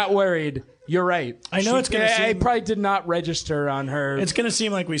 that worried, you're right. I know it's gonna I seem- probably did not register on her. It's going to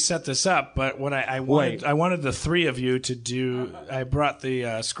seem like we set this up, but what I Wait. wanted the three of you to do. I brought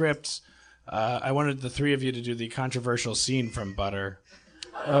the scripts. I wanted the three of you to do the controversial scene from Butter.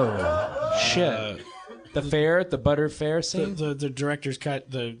 Oh shit! The Butter Fair scene. The director's cut.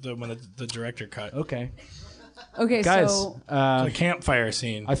 The one that the director cut. Okay, Okay, guys, so The campfire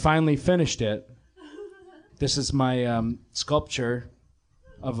scene. I finally finished it. This is my sculpture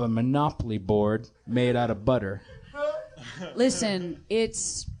of a Monopoly board made out of butter. listen,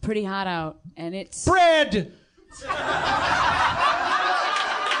 it's pretty hot out, and it's Bread.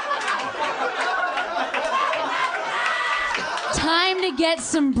 time to get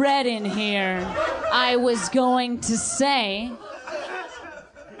some bread in here. I was going to say.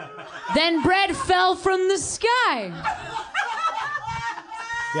 Then bread fell from the sky.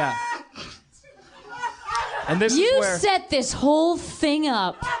 Yeah. And this You is where set this whole thing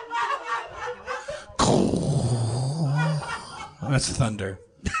up. That's thunder.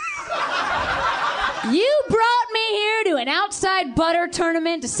 You brought me here to an outside butter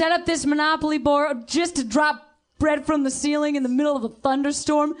tournament to set up this Monopoly board just to drop bread from the ceiling in the middle of a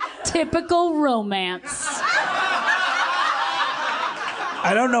thunderstorm. Typical romance.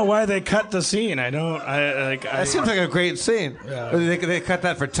 I don't know why they cut the scene. That seems like a great scene. Yeah. They cut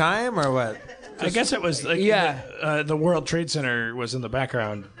that for time or what? I guess it was like the World Trade Center was in the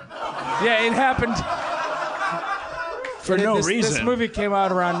background. Yeah, it happened for no reason. This movie came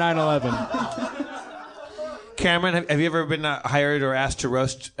out around 9/11. Cameron, have you ever been hired or asked to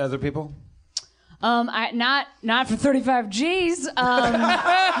roast other people? Not for 35 G's.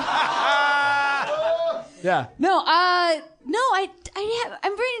 Yeah. No, I'm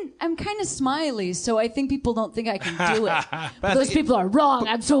kind of smiley, so I think people don't think I can do it. But those people are wrong.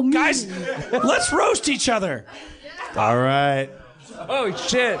 I'm so mean. Guys, let's roast each other. All right. Oh,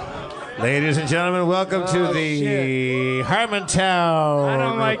 shit. Ladies and gentlemen, welcome to the Harmontown I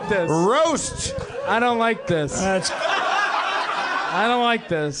don't like this. Roast. I don't like this. I don't like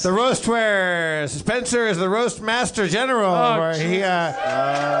this. The roast where Spencer is the roast master general. Where he,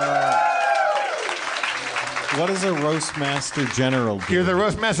 what does a roast master general do? You're the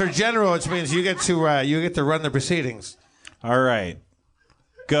roast master general, which means you get to run the proceedings. All right.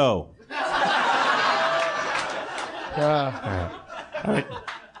 Go. All right.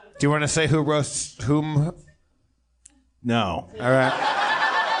 Do you want to say who roasts whom? No. All right.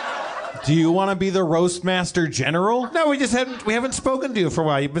 Do you want to be the roast master general? No, we haven't spoken to you for a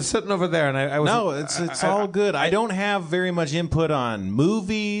while. You've been sitting over there, and I was. No, it's all good. I don't have very much input on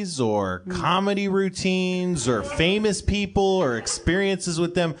movies or comedy routines or famous people or experiences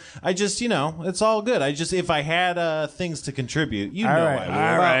with them. I just, it's all good. If I had things to contribute, I would.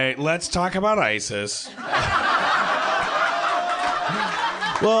 All right, let's talk about ISIS.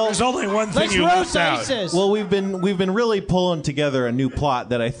 Well, there's only one thing Let's you roast left out. ISIS. Well, we've been really pulling together a new plot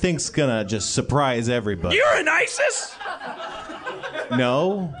that I think's gonna just surprise everybody. You're in ISIS?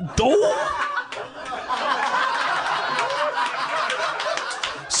 No.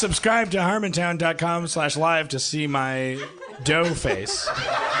 Subscribe to harmontown.com/live to see my dough face.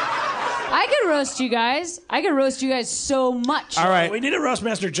 I could roast you guys. I could roast you guys so much. All right. We need a roast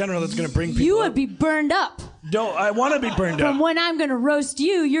master general that's going to bring people You up. would be burned up. No, I want to be burned From up. when I'm going to roast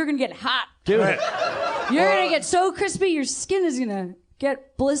you, you're going to get hot. Do it. You're going to get so crispy, your skin is going to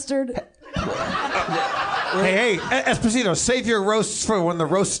get blistered. Hey, Esposito, save your roasts for when the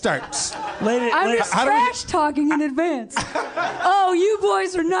roast starts. I'm just trash talking in advance. Oh, you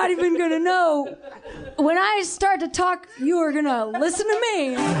boys are not even going to know. When I start to talk, you are going to listen to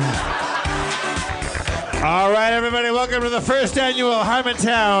me. All right, everybody, welcome to the first annual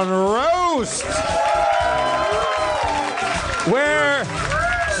Harmontown Roast, where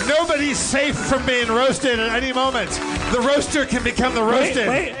nobody's safe from being roasted at any moment. The roaster can become the roasted.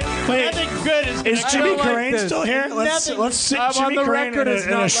 Wait. Nothing good Is Jimmy like Carrane this. still here? Let's sit I'm on Jimmy the Carrane record in as a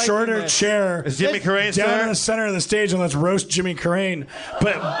not liking shorter this. chair. Is Jimmy Carrane still down there? in the center of the stage, and let's roast Jimmy Carrane.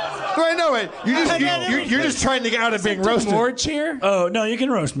 But Wait, no, wait. You're just trying to get out of being roasted. More cheer? oh no, you can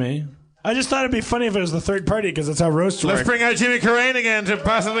roast me. I just thought it'd be funny if it was the third party because that's how roasts work. Let's bring out Jimmy Carrane again to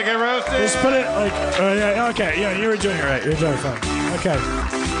possibly get roasted. Just put it like, yeah, okay, yeah, you were doing it right. You're doing it fine. Okay.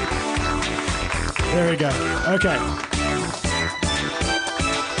 There we go. Okay.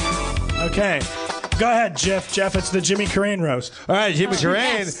 Go ahead, Jeff. Jeff, it's the Jimmy Carrane roast. All right, Jimmy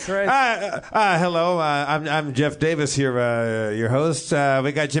Carrane. Yes. Hello, I'm Jeff Davis here, your host.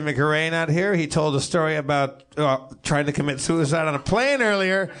 We got Jimmy Carrane out here. He told a story about trying to commit suicide on a plane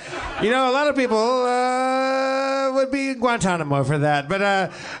earlier. A lot of people would be in Guantanamo for that. But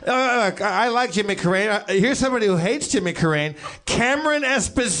I like Jimmy Carrane. Here's somebody who hates Jimmy Carrane. Cameron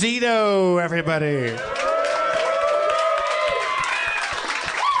Esposito, everybody.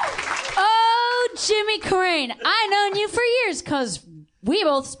 Jimmy Carrane, I known you for years because we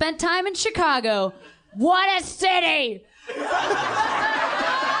both spent time in Chicago. What a city!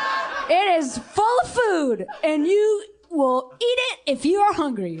 It is full of food, and you will eat it if you are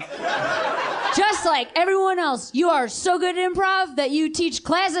hungry. Just like everyone else, you are so good at improv that you teach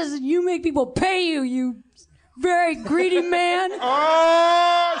classes and you make people pay you, you very greedy man.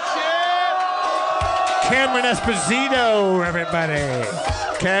 Oh, shit! Cameron Esposito, everybody.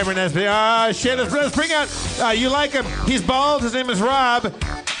 Cameron Esposito. Oh, shit. Let's bring out. You like him. He's bald. His name is Rob.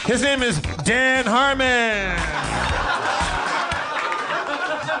 His name is Dan Harmon.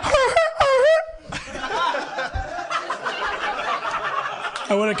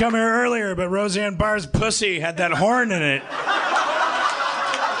 I would have come here earlier, but Roseanne Barr's pussy had that horn in it.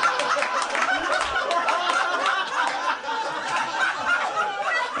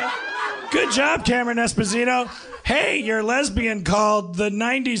 Good job, Cameron Esposito. Hey, your lesbian called the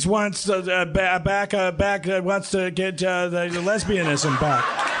 90s wants back wants to get the lesbianism back.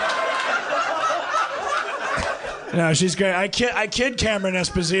 No, she's great. I kid Cameron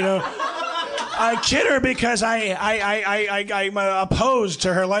Esposito. I kid her because I'm opposed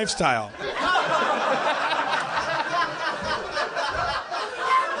to her lifestyle.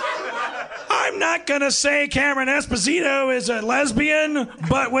 I'm not gonna say Cameron Esposito is a lesbian,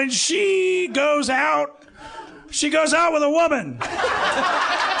 but when she goes out with a woman.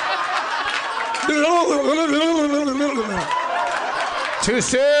 Too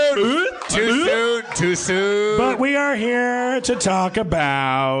soon. Too soon. But we are here to talk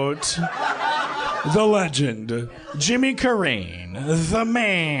about the legend, Jimmy Carrane, the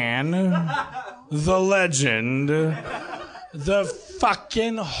man, the legend, the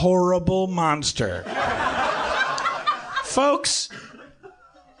fucking horrible monster. Folks,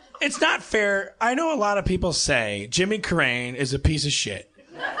 it's not fair. I know a lot of people say Jimmy Carrane is a piece of shit.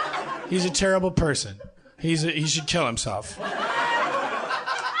 He's a terrible person. He should kill himself.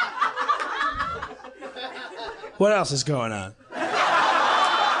 What else is going on?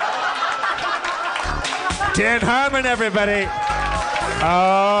 Dan Harmon, everybody.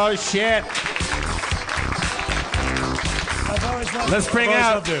 Oh, shit. Let's bring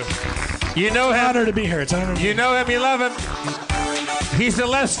out. You know him. It's an honor to be here. It's an honor to be You know him, you love him. He's the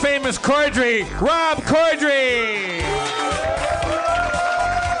less famous Cordry, Rob Cordry.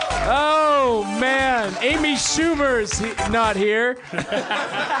 Oh, man. Amy Schumer's not here.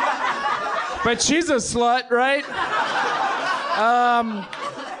 But she's a slut, right?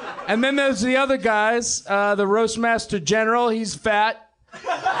 And then there's the other guys. The Roastmaster General, he's fat.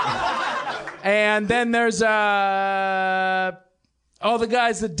 And then there's all the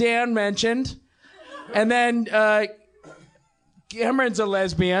guys that Dan mentioned. And then Cameron's a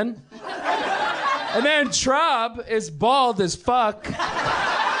lesbian. And then Traub is bald as fuck.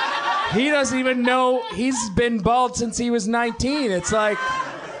 He doesn't even know he's been bald since he was 19. It's like,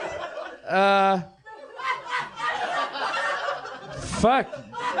 fuck.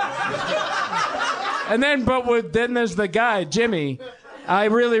 And then, then there's the guy, Jimmy. I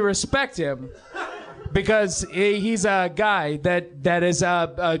really respect him because he's a guy that is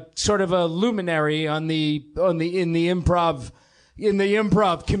a sort of a luminary in the improv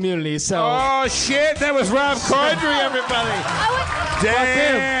community. So. Oh shit! That was Rob Cordry, everybody.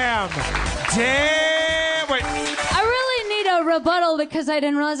 Damn. Wait. I really need a rebuttal because I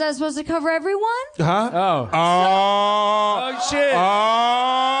didn't realize I was supposed to cover everyone. Huh? Oh. Oh shit.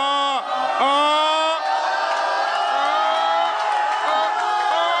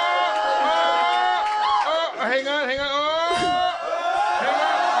 Hang on.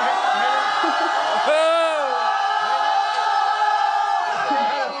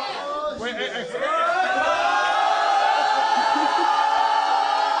 Wait, I forgot.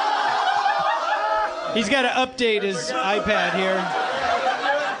 He's got to update his iPad here.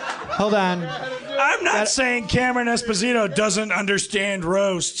 Hold on. I'm not saying Cameron Esposito doesn't understand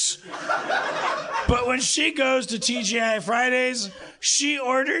roasts. But when she goes to TGI Fridays, she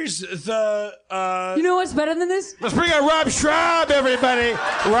orders the... You know what's better than this? Let's bring out Rob Schraub, everybody.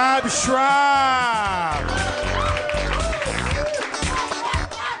 Rob Schraub.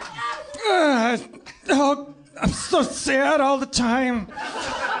 I'm so sad all the time.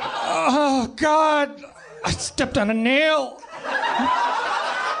 Oh, God. I stepped on a nail.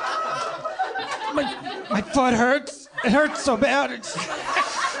 My foot hurts. It hurts so bad.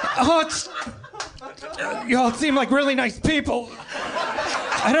 You all seem like really nice people.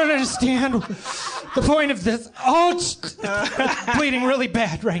 I don't understand the point of this. It's bleeding really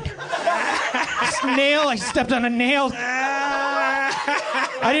bad right now. This nail, I stepped on a nail.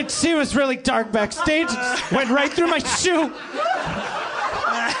 I didn't see it was really dark backstage. It just went right through my shoe.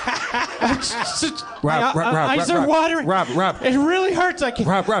 Rob, eyes are watering. Rob. It really hurts. I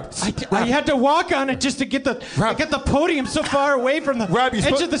had to walk on it just to get the podium so far away from the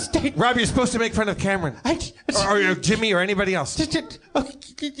edge of the stage. Rob, you're supposed to make fun of Cameron. Or Jimmy or anybody else.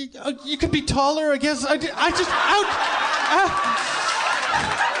 You could be taller, I guess.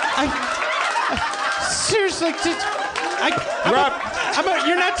 Seriously, Rob.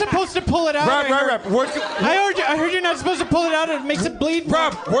 You're not supposed to pull it out. Rob. I heard you're not supposed to pull it out. It makes it bleed.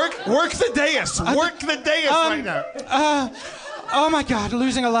 Rob, work the dais. Work the dais right now. Oh my God,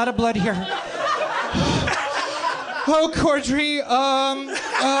 losing a lot of blood here. Oh, Cordry.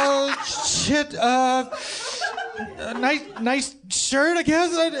 Shit. Nice shirt, I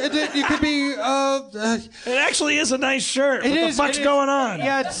guess. You could be. It actually is a nice shirt. What the fuck's going on?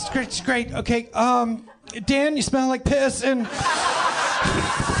 Yeah, it's great. Okay. Dan, you smell like piss, and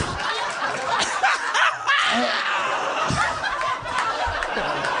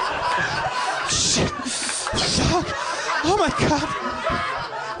my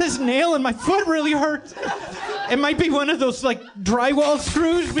God. This nail in my foot really hurts. It might be one of those, like, drywall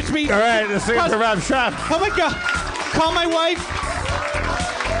screws between... All right, let's sing for Rob Schrab. Oh, my God. Call my wife.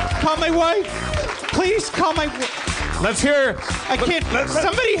 Call my wife. Please call my... Let's hear... I can't...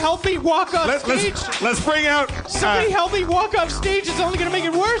 Somebody help me walk off stage. Let's bring out... Somebody help me walk off stage. It's only going to make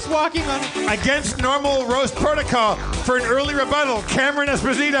it worse walking on it. Against normal roast protocol for an early rebuttal, Cameron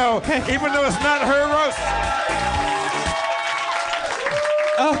Esposito, even though it's not her roast.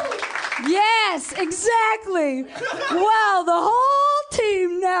 Yes, exactly. Wow, the whole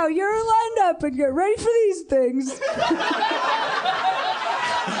team now, you're lined up and get ready for these things.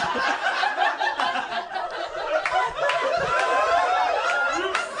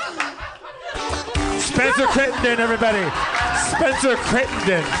 Spencer Crittenden, everybody. Spencer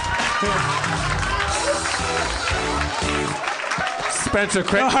Crittenden. Spencer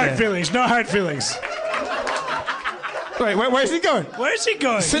Crittenden. No hard feelings. No hard feelings. Wait, where's he going? Where's he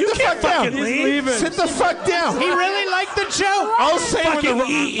going? Sit You the can't fuck down. fucking leave. Sit the fuck down. He really liked the joke. I'll say when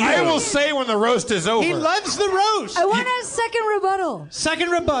I will say when the roast is over. He loves the roast. I want a second rebuttal.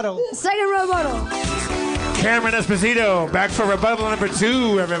 Second rebuttal. Second rebuttal. Cameron Esposito, back for rebuttal number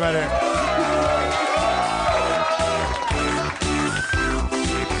 2, everybody.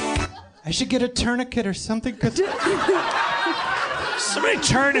 I should get a tourniquet or something. Somebody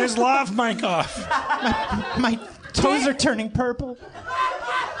turn his lav mic off. My toes are turning purple.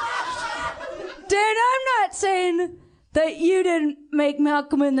 Dan, I'm not saying that you didn't make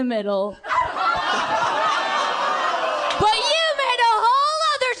Malcolm in the Middle. But you made a whole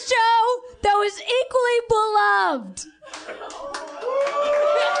other show that was equally beloved.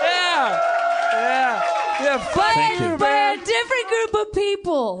 Yeah. By a different group of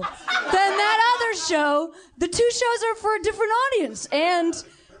people than that other show. The two shows are for a different audience, and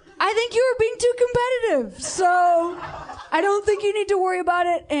I think you were being too competitive. So I don't think you need to worry about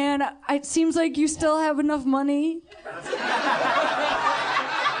it, and it seems like you still have enough money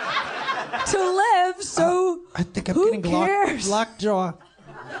to live, so I think I'm who getting cares? lockjaw.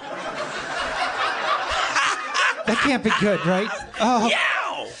 That can't be good, right? Oh.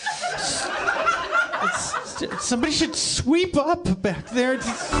 Somebody should sweep up back there.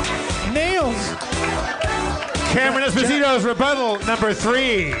 Nails. Cameron Esposito's rebuttal number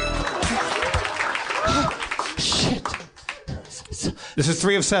 3. Shit. This is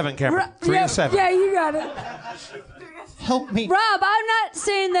 3 of 7, Cameron. 3 of 7. Yeah, you got it. Help me. Rob, I'm not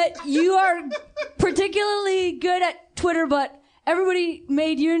saying that you are particularly good at Twitter, but everybody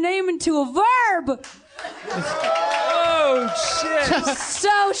made your name into a verb. Oh, shit.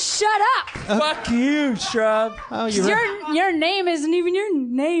 So shut up. Fuck you, Shrub. Oh, Your name isn't even your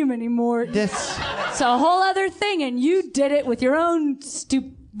name anymore. This. It's a whole other thing, and you did it with your own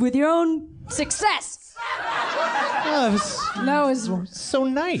success. Oh, That was so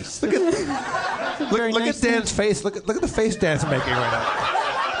nice. Look at Dan's face. Look at the face Dan's making right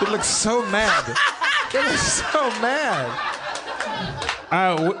now. It looks so mad. It looks so mad.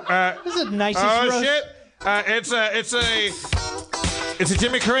 This is the nicest roast. Shit! It's a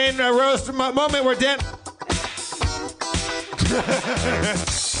Jimmy Carrane roast moment where Dan.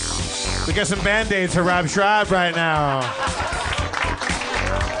 We got some Band-Aids for Rob Schrab right now.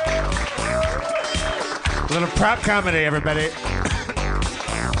 A little prop comedy, everybody.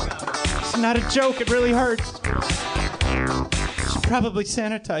 It's not a joke. It really hurts. Should probably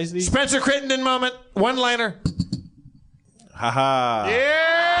sanitize these. Spencer Crittenden moment. One-liner. Haha.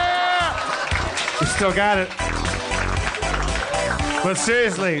 Yeah! You still got it. But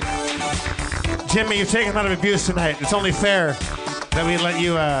seriously, Jimmy, you've taken a lot of abuse tonight. It's only fair that we let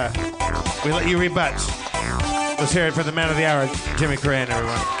you rebut. Let's hear it for the man of the hour, Jimmy Carrane,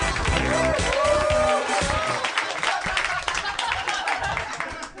 everyone.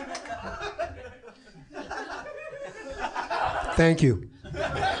 Thank you.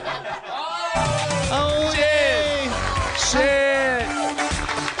 Oh, Shit.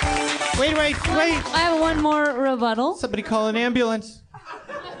 Wait. I have one more rebuttal. Somebody call an ambulance.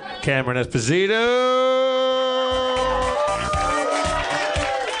 Cameron Esposito.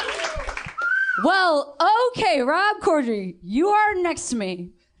 Well, okay, Rob Corddry, you are next to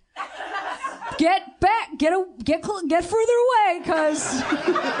me. Get back, get further away, cause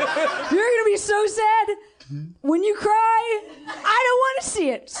you're gonna be so sad when you cry. I don't want to see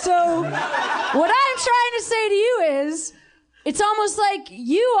it. So, what I'm trying to say to you is, it's almost like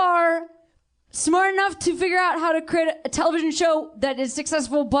you are smart enough to figure out how to create a television show that is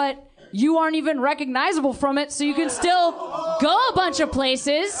successful, but you aren't even recognizable from it, so you can still go a bunch of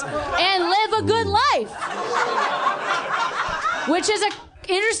places and live a good life. Which is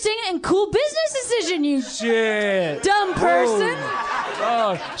interesting and cool business decision, you Shit. dumb person.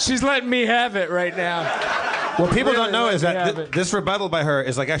 Oh, she's letting me have it right now. What people Really don't know is let me that have it. this rebuttal by her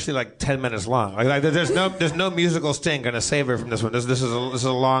is actually 10 minutes long. There's no musical sting going to save her from this one. This is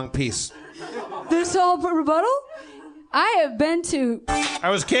a long piece. This whole rebuttal? I have been to. I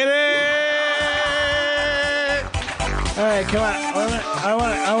was kidding. All right, come on.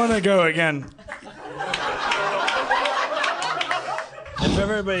 I want to go again. If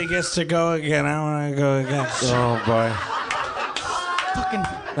everybody gets to go again, I want to go again. Oh boy. Fucking.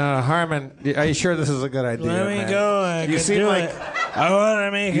 Harmon, are you sure this is a good idea? Let me man? go. I You can seem do like it. I want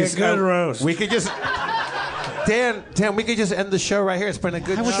to make a good roast. We could just. Dan, we could just end the show right here. It's been a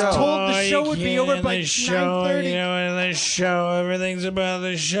good I was show. told the show would be over by the show, 9:30. You know, in the show, everything's about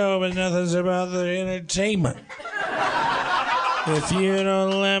the show, but nothing's about the entertainment. If you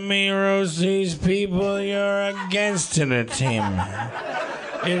don't let me roast these people, you're against entertainment.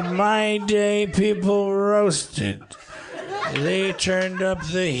 In my day, people roasted. They turned up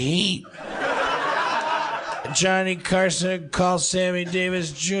the heat. Johnny Carson called Sammy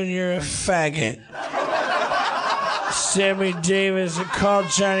Davis Jr. a faggot. Sammy Davis called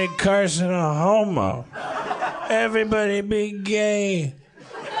Johnny Carson a homo. Everybody be gay.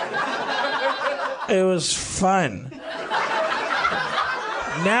 It was fun.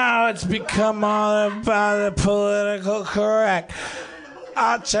 Now it's become all about the political correct.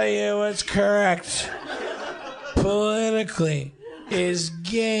 I'll tell you what's correct. Politically is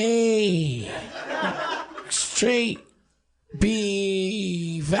gay. Straight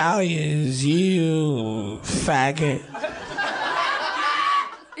B values, you faggot.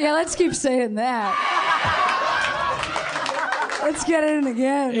 Yeah, let's keep saying that. Let's get it in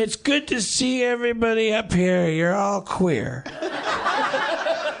again. It's good to see everybody up here. You're all queer.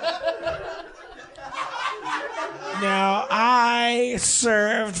 Now, I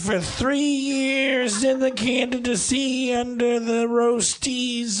served for 3 years in the candidacy under the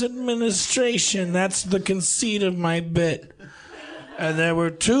Roasties administration. That's the conceit of my bit. And there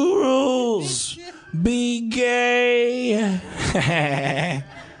were 2 rules. Be gay.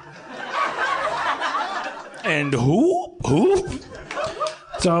 And whoop, whoop.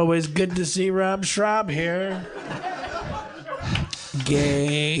 It's always good to see Rob Schraub here.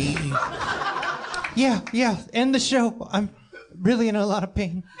 Gay. Yeah, end the show. I'm really in a lot of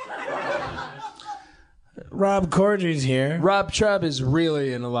pain. Rob Corddry's here. Rob Schraub is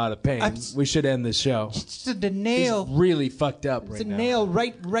really in a lot of pain. We should end the show. It's the nail. He's really fucked up It's right a now. nail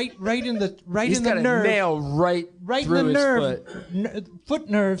right in the He's in the got a nerve. nail right Right in through the his nerve. foot. Foot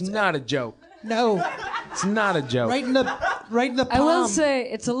nerves. Not a joke. No. It's not a joke. Right in the palm. I will say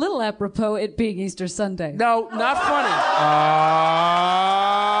it's a little apropos it being Easter Sunday. No, not funny.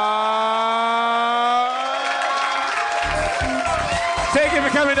 Thank you for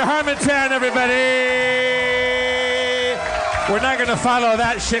coming to Harmontown, everybody. We're not going to follow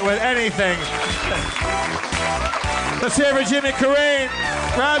that shit with anything. Let's hear for Jimmy Carrane,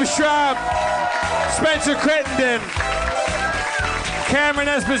 Rob Schraub, Spencer Crittenden, Cameron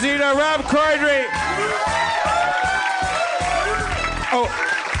Esposito, Rob Corddry. Oh,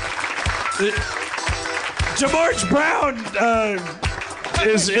 George Brown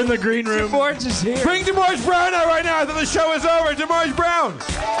is in the green room. George is here. bring DeMorge Brown out right now. I thought the show was over. DeMorge Brown.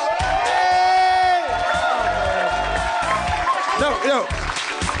 No.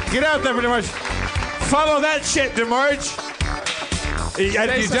 Get out there for DeMorge. Follow that shit, DeMorge.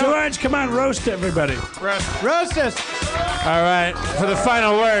 George, come on, roast everybody. Roast us. All right, for the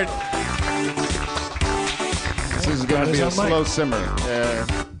final word. This is going to be a slow simmer.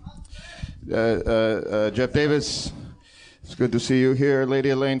 Jeff Davis, it's good to see you here. Lady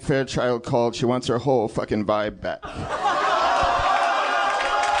Elaine Fairchild called. She wants her whole fucking vibe back.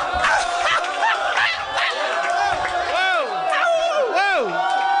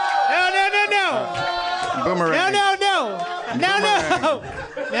 Boomerang. No.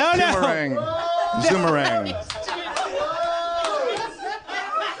 Boomerang. Zoomerang.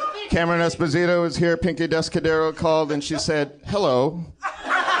 Cameron Esposito is here. Pinky Descadero called and she said, hello.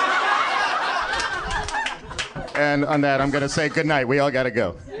 And on that, I'm going to say good night. We all got to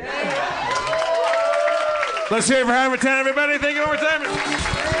go. Let's hear it for Harmontown, everybody. Thank you one more time.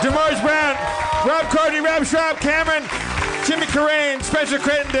 DeMorge Brown, Rob Corddry, Rob Schraub, Cameron, Jimmy Carrane, Spencer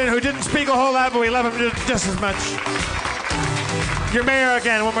Crittenden, who didn't speak a whole lot, but we love him just as much. Your mayor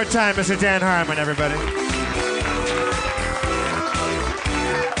again, one more time, Mr. Dan Harmon, everybody.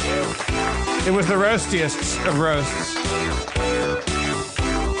 It was the roastiest of roasts.